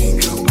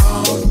think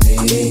about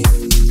me,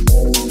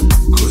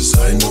 'cause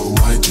I know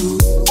I do.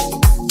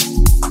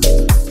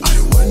 I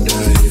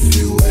wonder if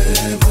you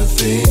ever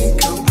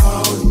think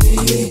about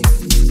me,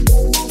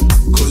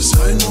 'cause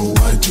I know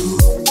I do.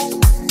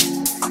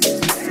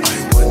 I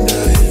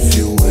wonder if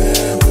you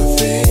ever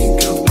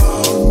think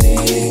about me,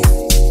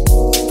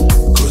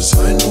 'cause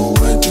I know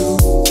I do.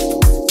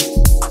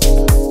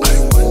 I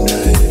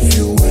wonder if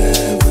you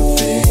ever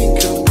think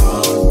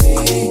about me,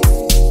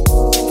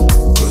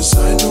 'cause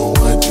I know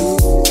I do.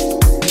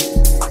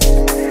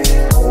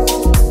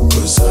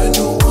 'Cause I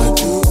know I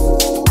do.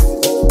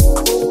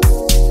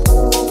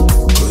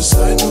 'Cause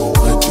I know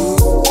I do.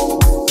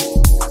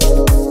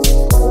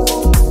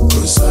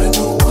 'Cause I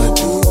know I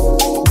do.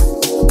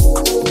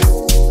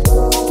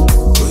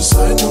 'Cause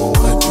I know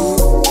I do.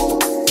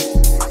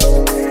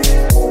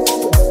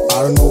 I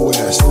don't know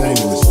where I stand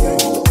with you,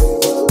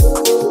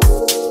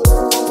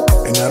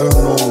 and I don't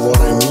know what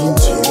I mean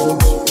to you.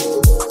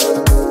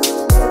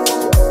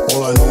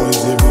 All I know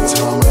is every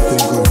time I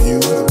think of you,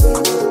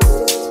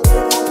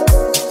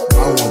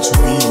 I want to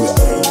be with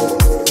you.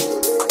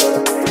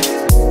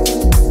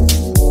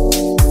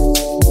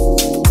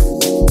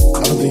 I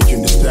don't think you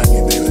understand me,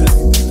 baby.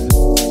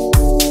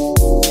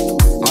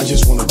 I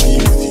just want to be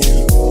with you.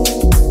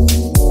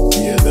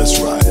 Yeah, that's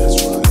right. That's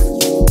right.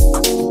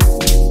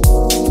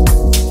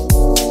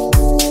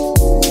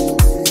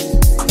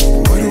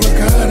 What do I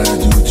gotta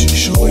do to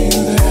show you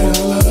that I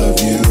love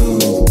you?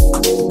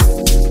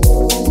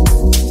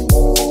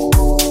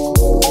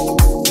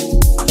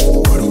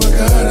 What do I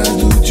gotta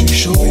do to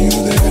show you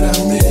that I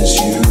miss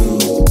you?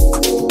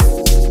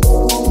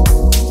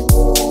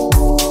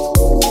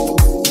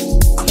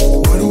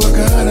 What do I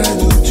gotta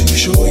do to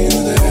show you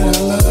that I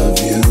love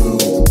you?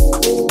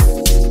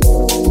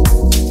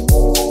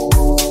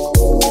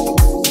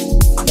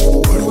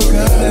 What do I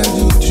gotta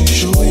do to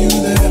show you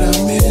that I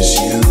miss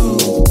you?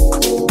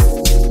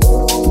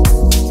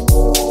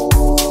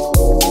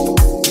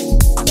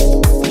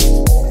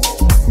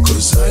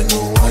 Cause I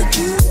know I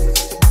do.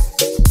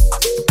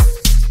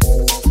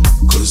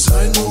 Cause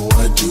I know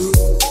I do.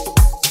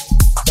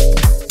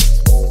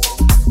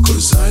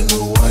 Cause I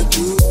know I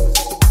do.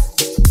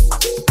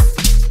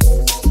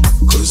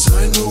 Cause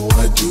I know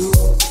I do.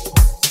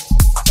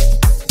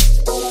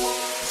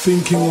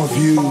 Thinking of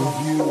you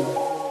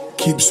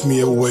keeps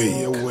me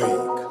awake.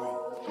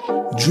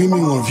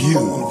 Dreaming of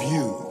you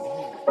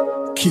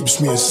keeps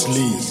me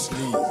asleep.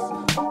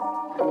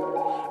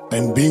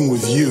 And being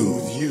with you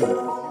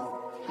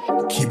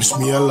keeps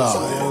me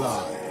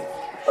alive.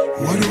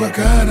 What do I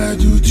gotta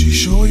do to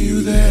show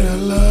you that I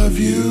love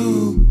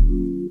you?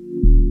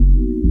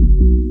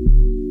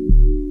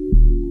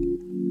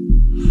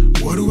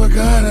 What do I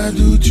gotta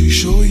do to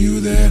show you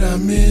that I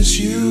miss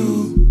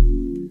you?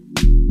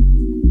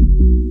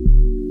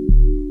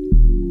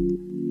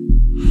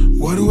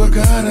 What do I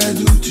gotta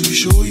do to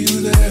show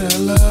you that I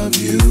love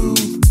you?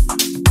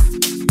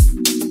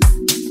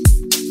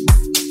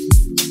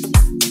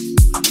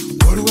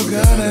 What do I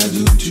gotta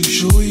do to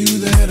show you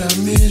that I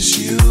miss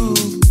you?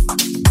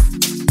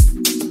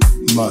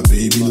 My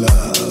baby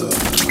love.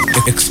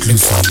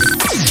 Exclusive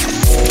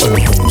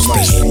on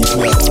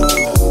Homestead.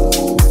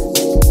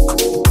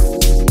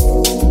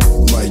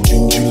 My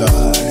June,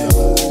 July.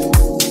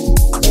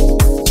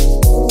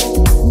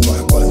 My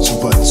Bantu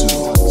Bantu.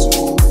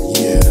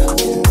 Yeah.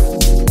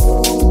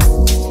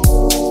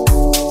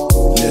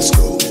 Let's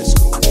go.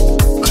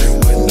 I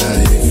wonder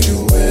if you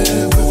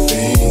ever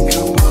think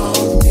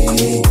about me,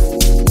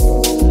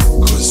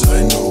 'cause I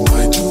know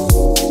I do.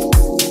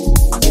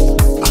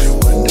 I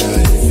wonder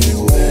if you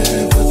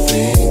ever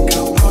think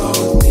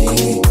about me,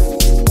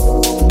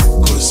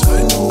 'cause I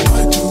know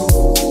I do.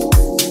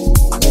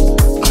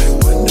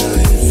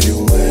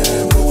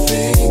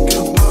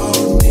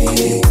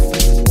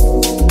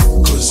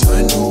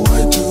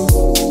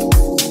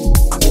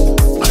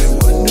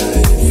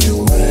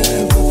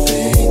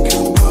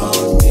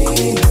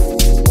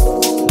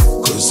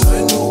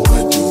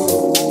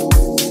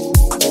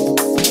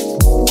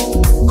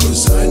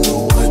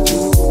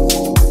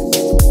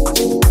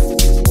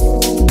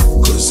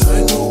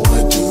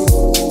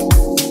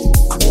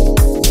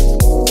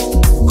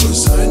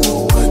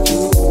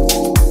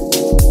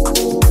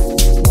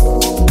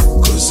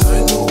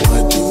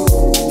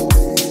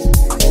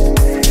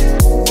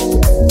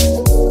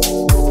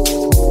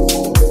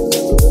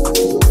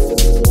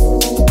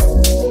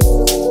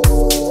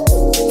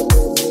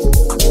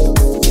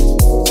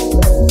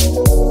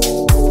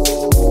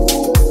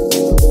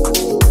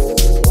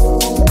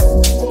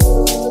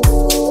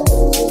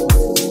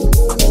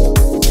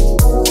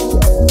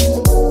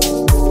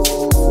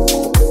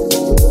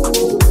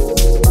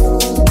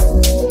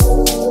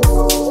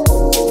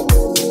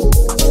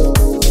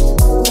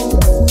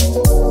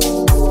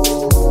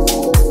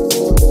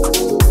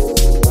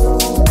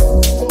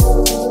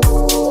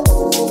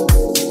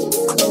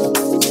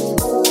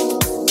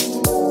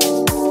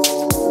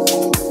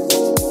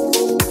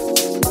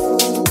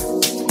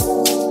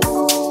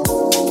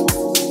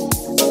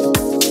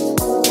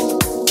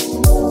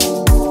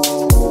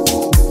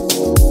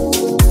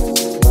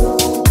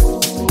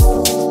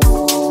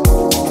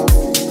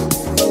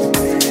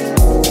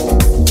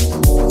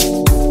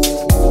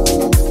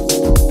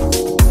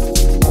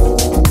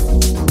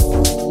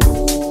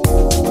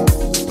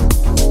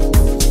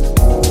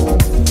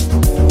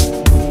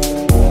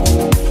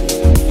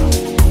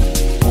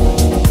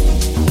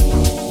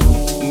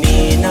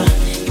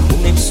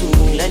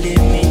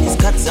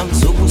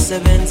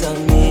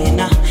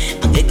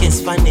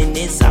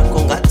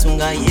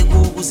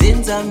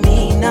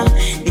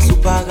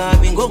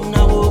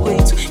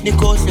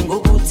 nikhohle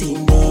ngokuthi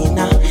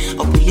mina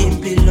awuphila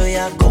impilo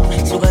yakho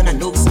hlukana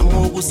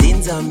nokuzama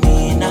ukuzenza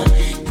mina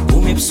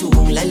ngiphume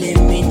ebusuku ngilale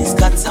emini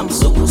isikhathi sami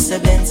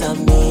sokusebenza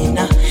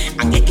mina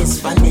angeke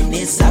sifane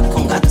nezakho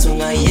ngathi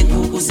ungayeka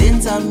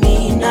ukuzenza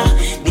mina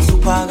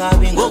ngihlupha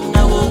kabi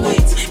ngokunako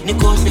kwethu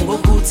nikhohle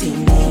ngokuthi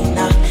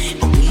mina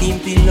awuphila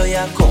impilo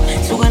yakho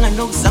hlukana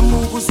nokuzama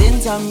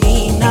ukuzenza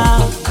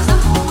mina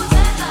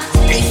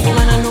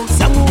hlukana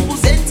nokuzama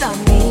ukuzenza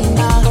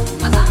mina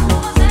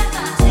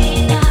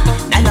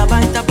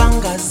nalabantu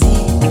abangazi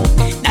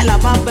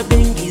nalababa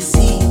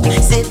bengizi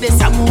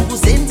sebezama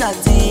ukuzenza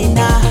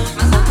thina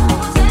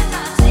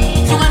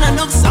hlukana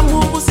nokuzama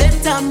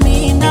ukuzenza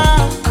mina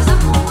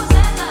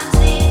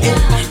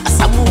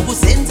asama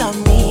ukuzenza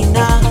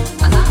mina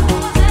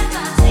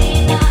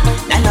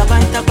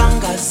nalabantu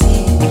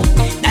abangazi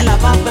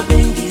nalababa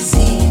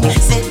bengizi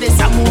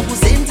sebezama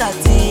ukuzenza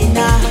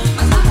thina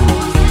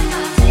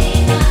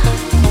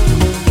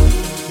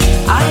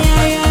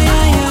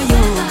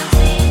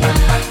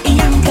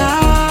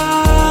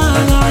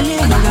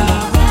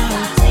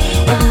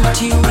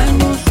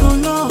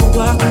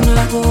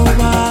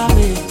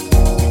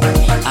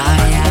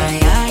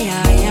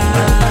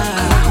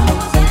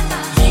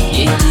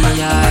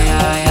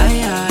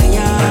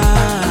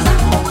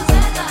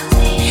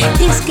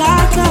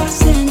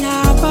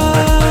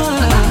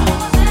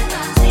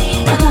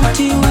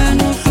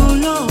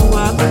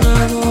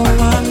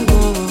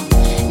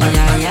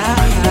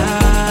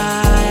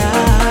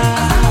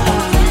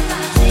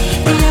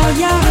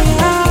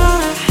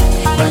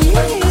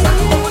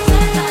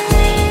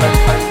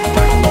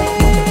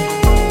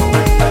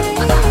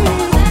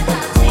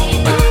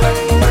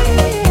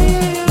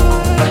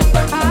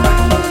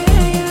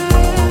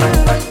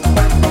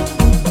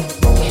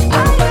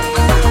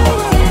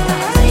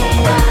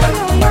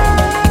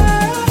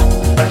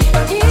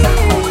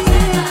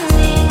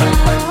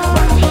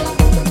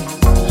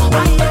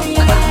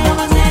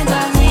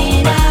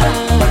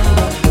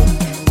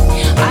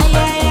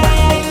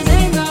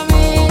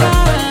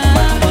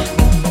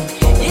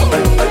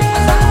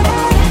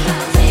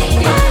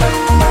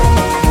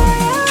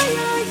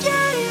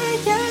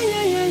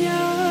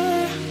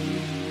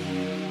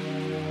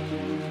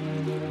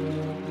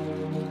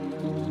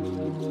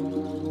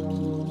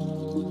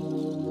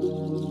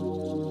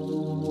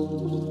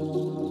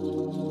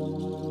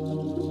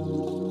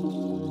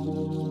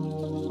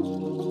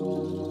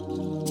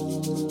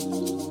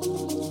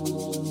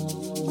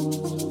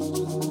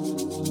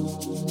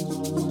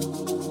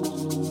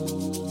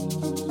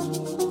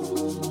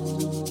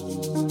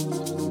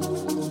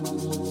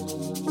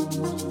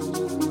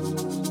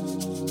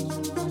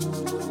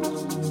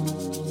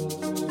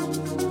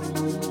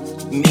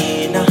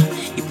mina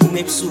iphume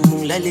ebusuku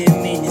ngilale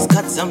emini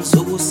isikhathi sami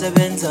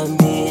sokusebenza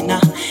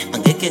mina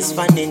angeke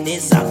sifane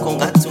nezakho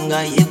ngathi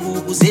ungayeka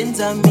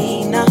ukuzenza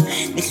mina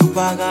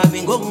nihlupha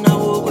kabi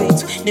ngokunako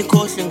kwethu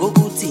nikhohle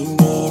ngokuthi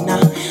mina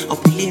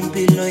awuphila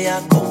impilo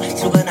yakho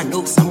hlukana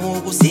nokuzama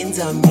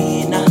ukuzenza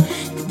mina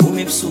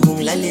iphume ebusuku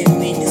ngilale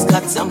emini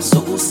isikhathi sami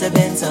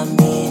sokusebenza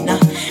mina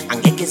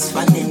angeke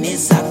sifane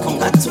nezakho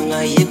ngathi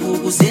ungayeka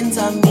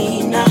ukuzenza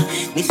mina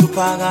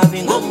nihlupha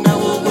kabi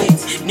ngokunako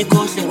kwethu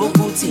nikhohle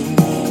ngokuthi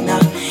mina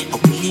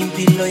awuphila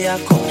impilo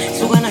yakho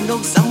hlukana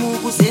nokuzama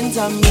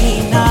ukuzenza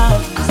mina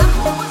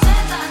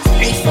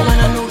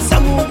hlukana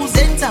nokuzama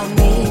ukuzenza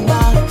mina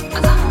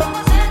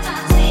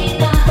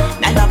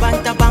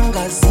nalabantu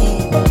abangazi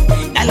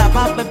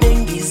nalababa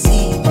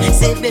bengizi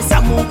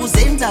sebezama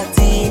ukuzenza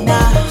thina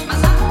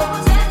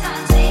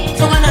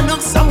hlukana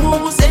nokuzama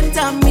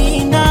ukuzenza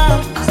mina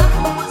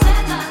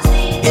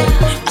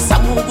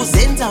asama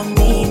ukuzenza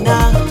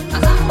mina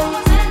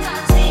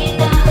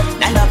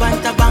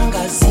nalabantu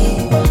abangazi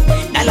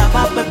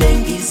nalababa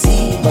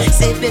bengizi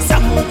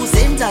sebezama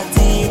ukuzenza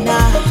thina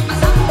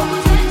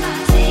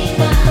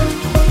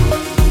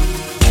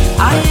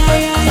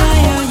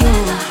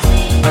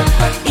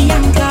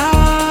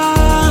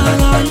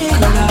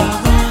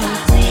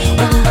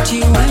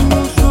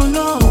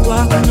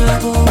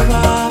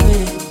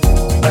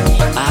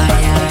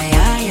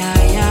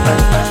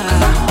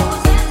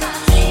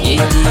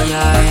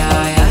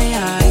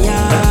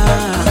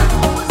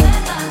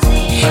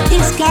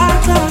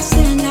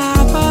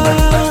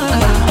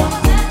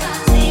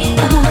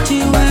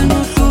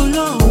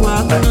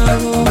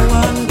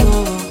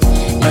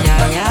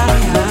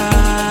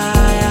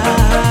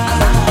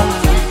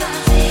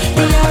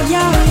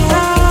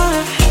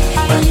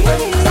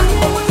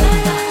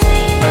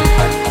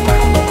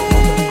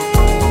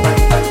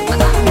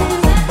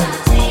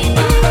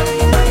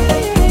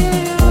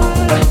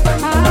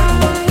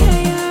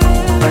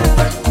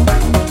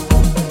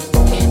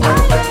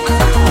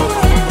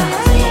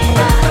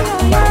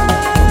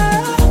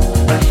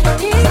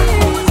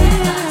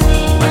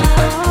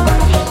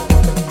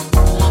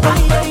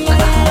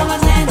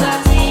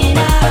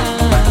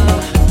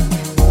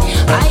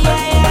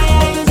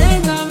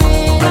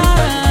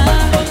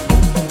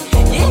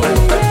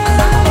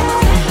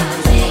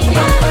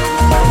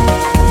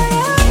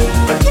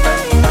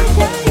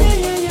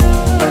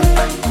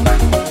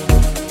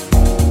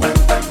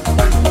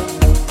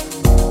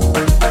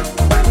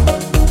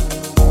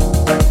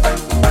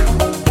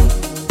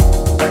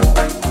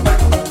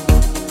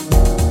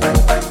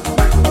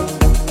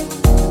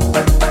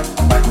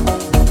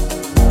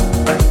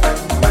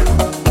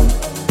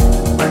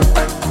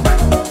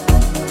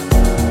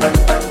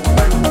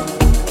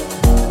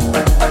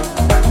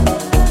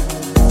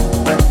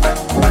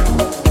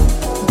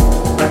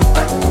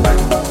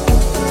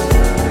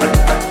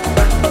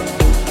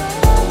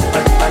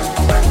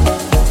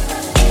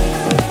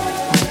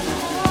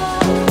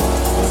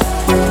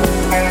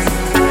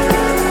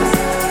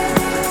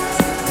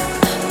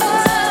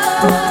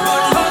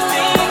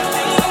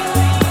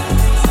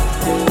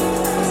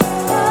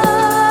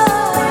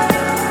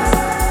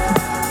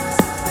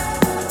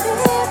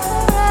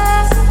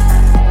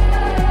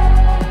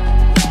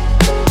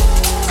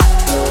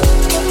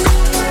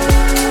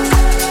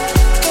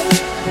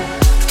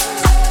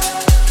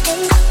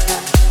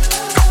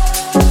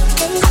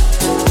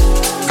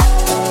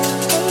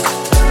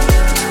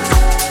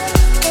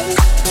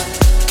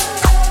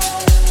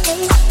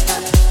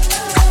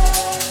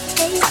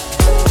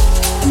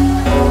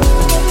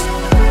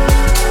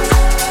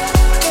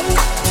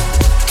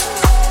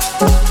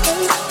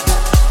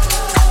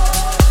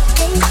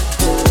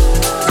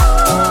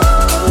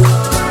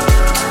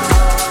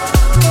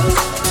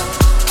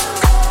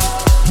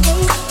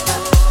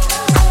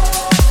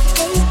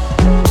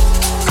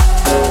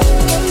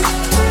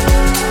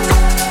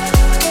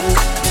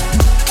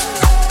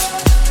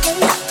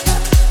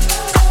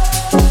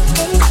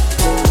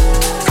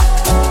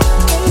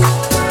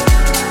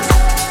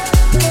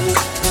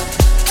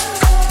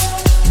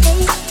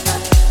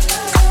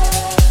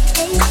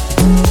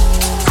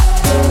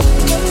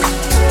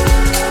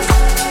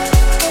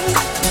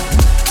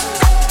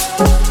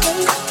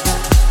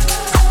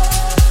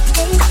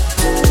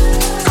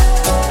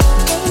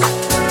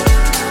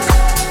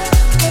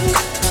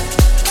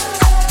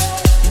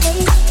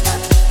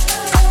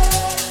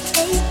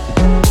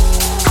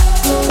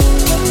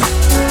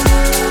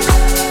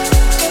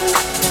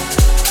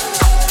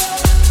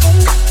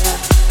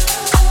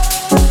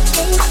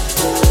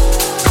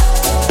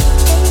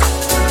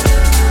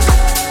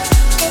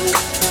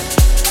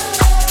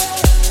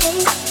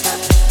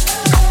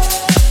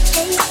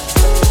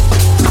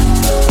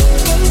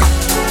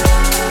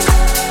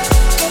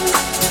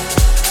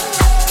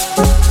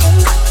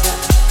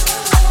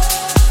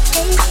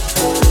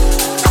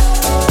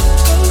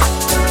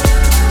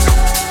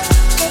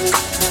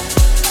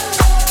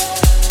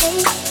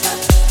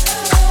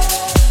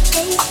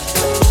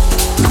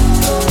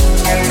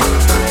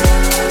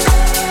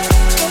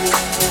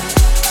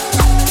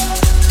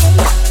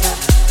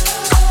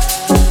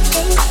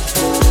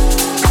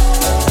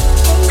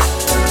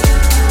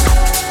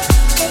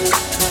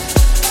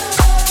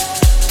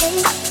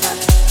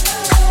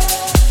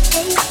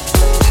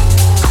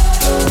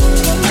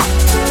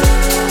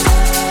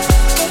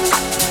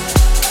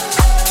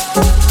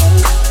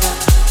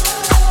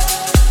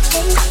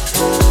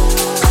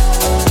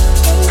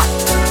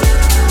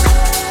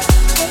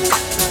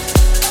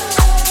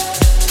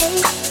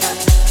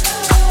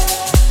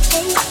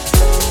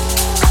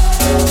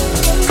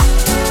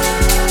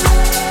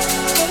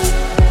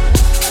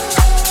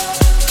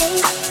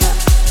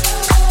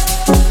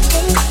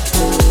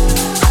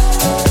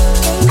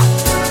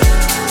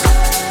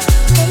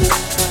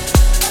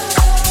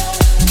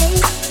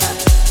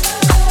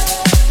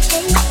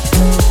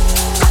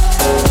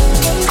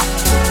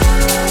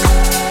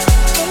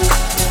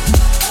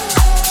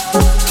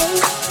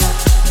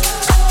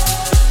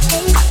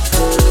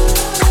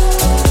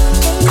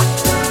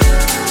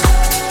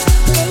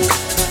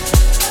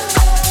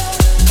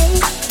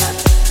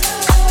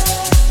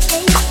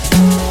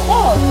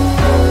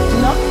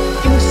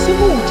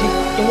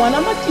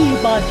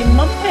ke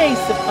mmapei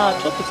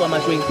sephatho go tswa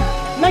majweng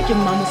nna ke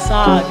mma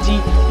mosadi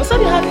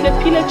ha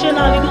hlephile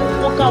tjena le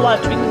dikgoka wa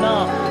tweng na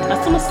a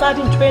se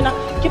mosadi ntwena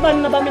ke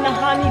banna ba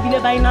menahane ebile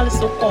ba ena le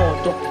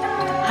sokoto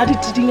ha di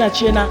tidinga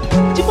tjena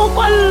di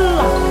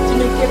bokolla di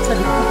meketsa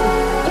dikuku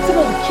o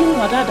tseba hore King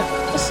Wadada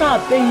o sa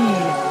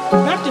apeile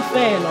nate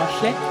fela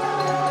hle.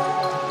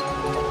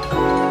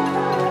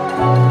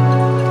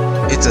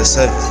 It's a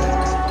service,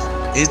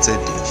 it's a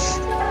dish,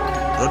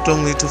 not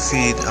only to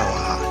feed our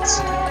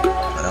hearts,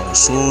 but our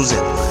souls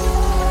and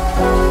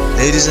minds.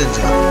 Ladies and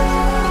gentlemen,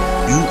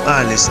 you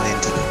are listening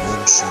to the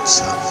Home Sweet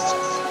Sounds,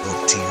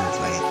 brought to you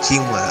by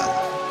King Wadada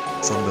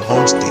from the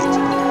Homestead.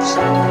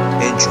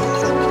 Enjoy.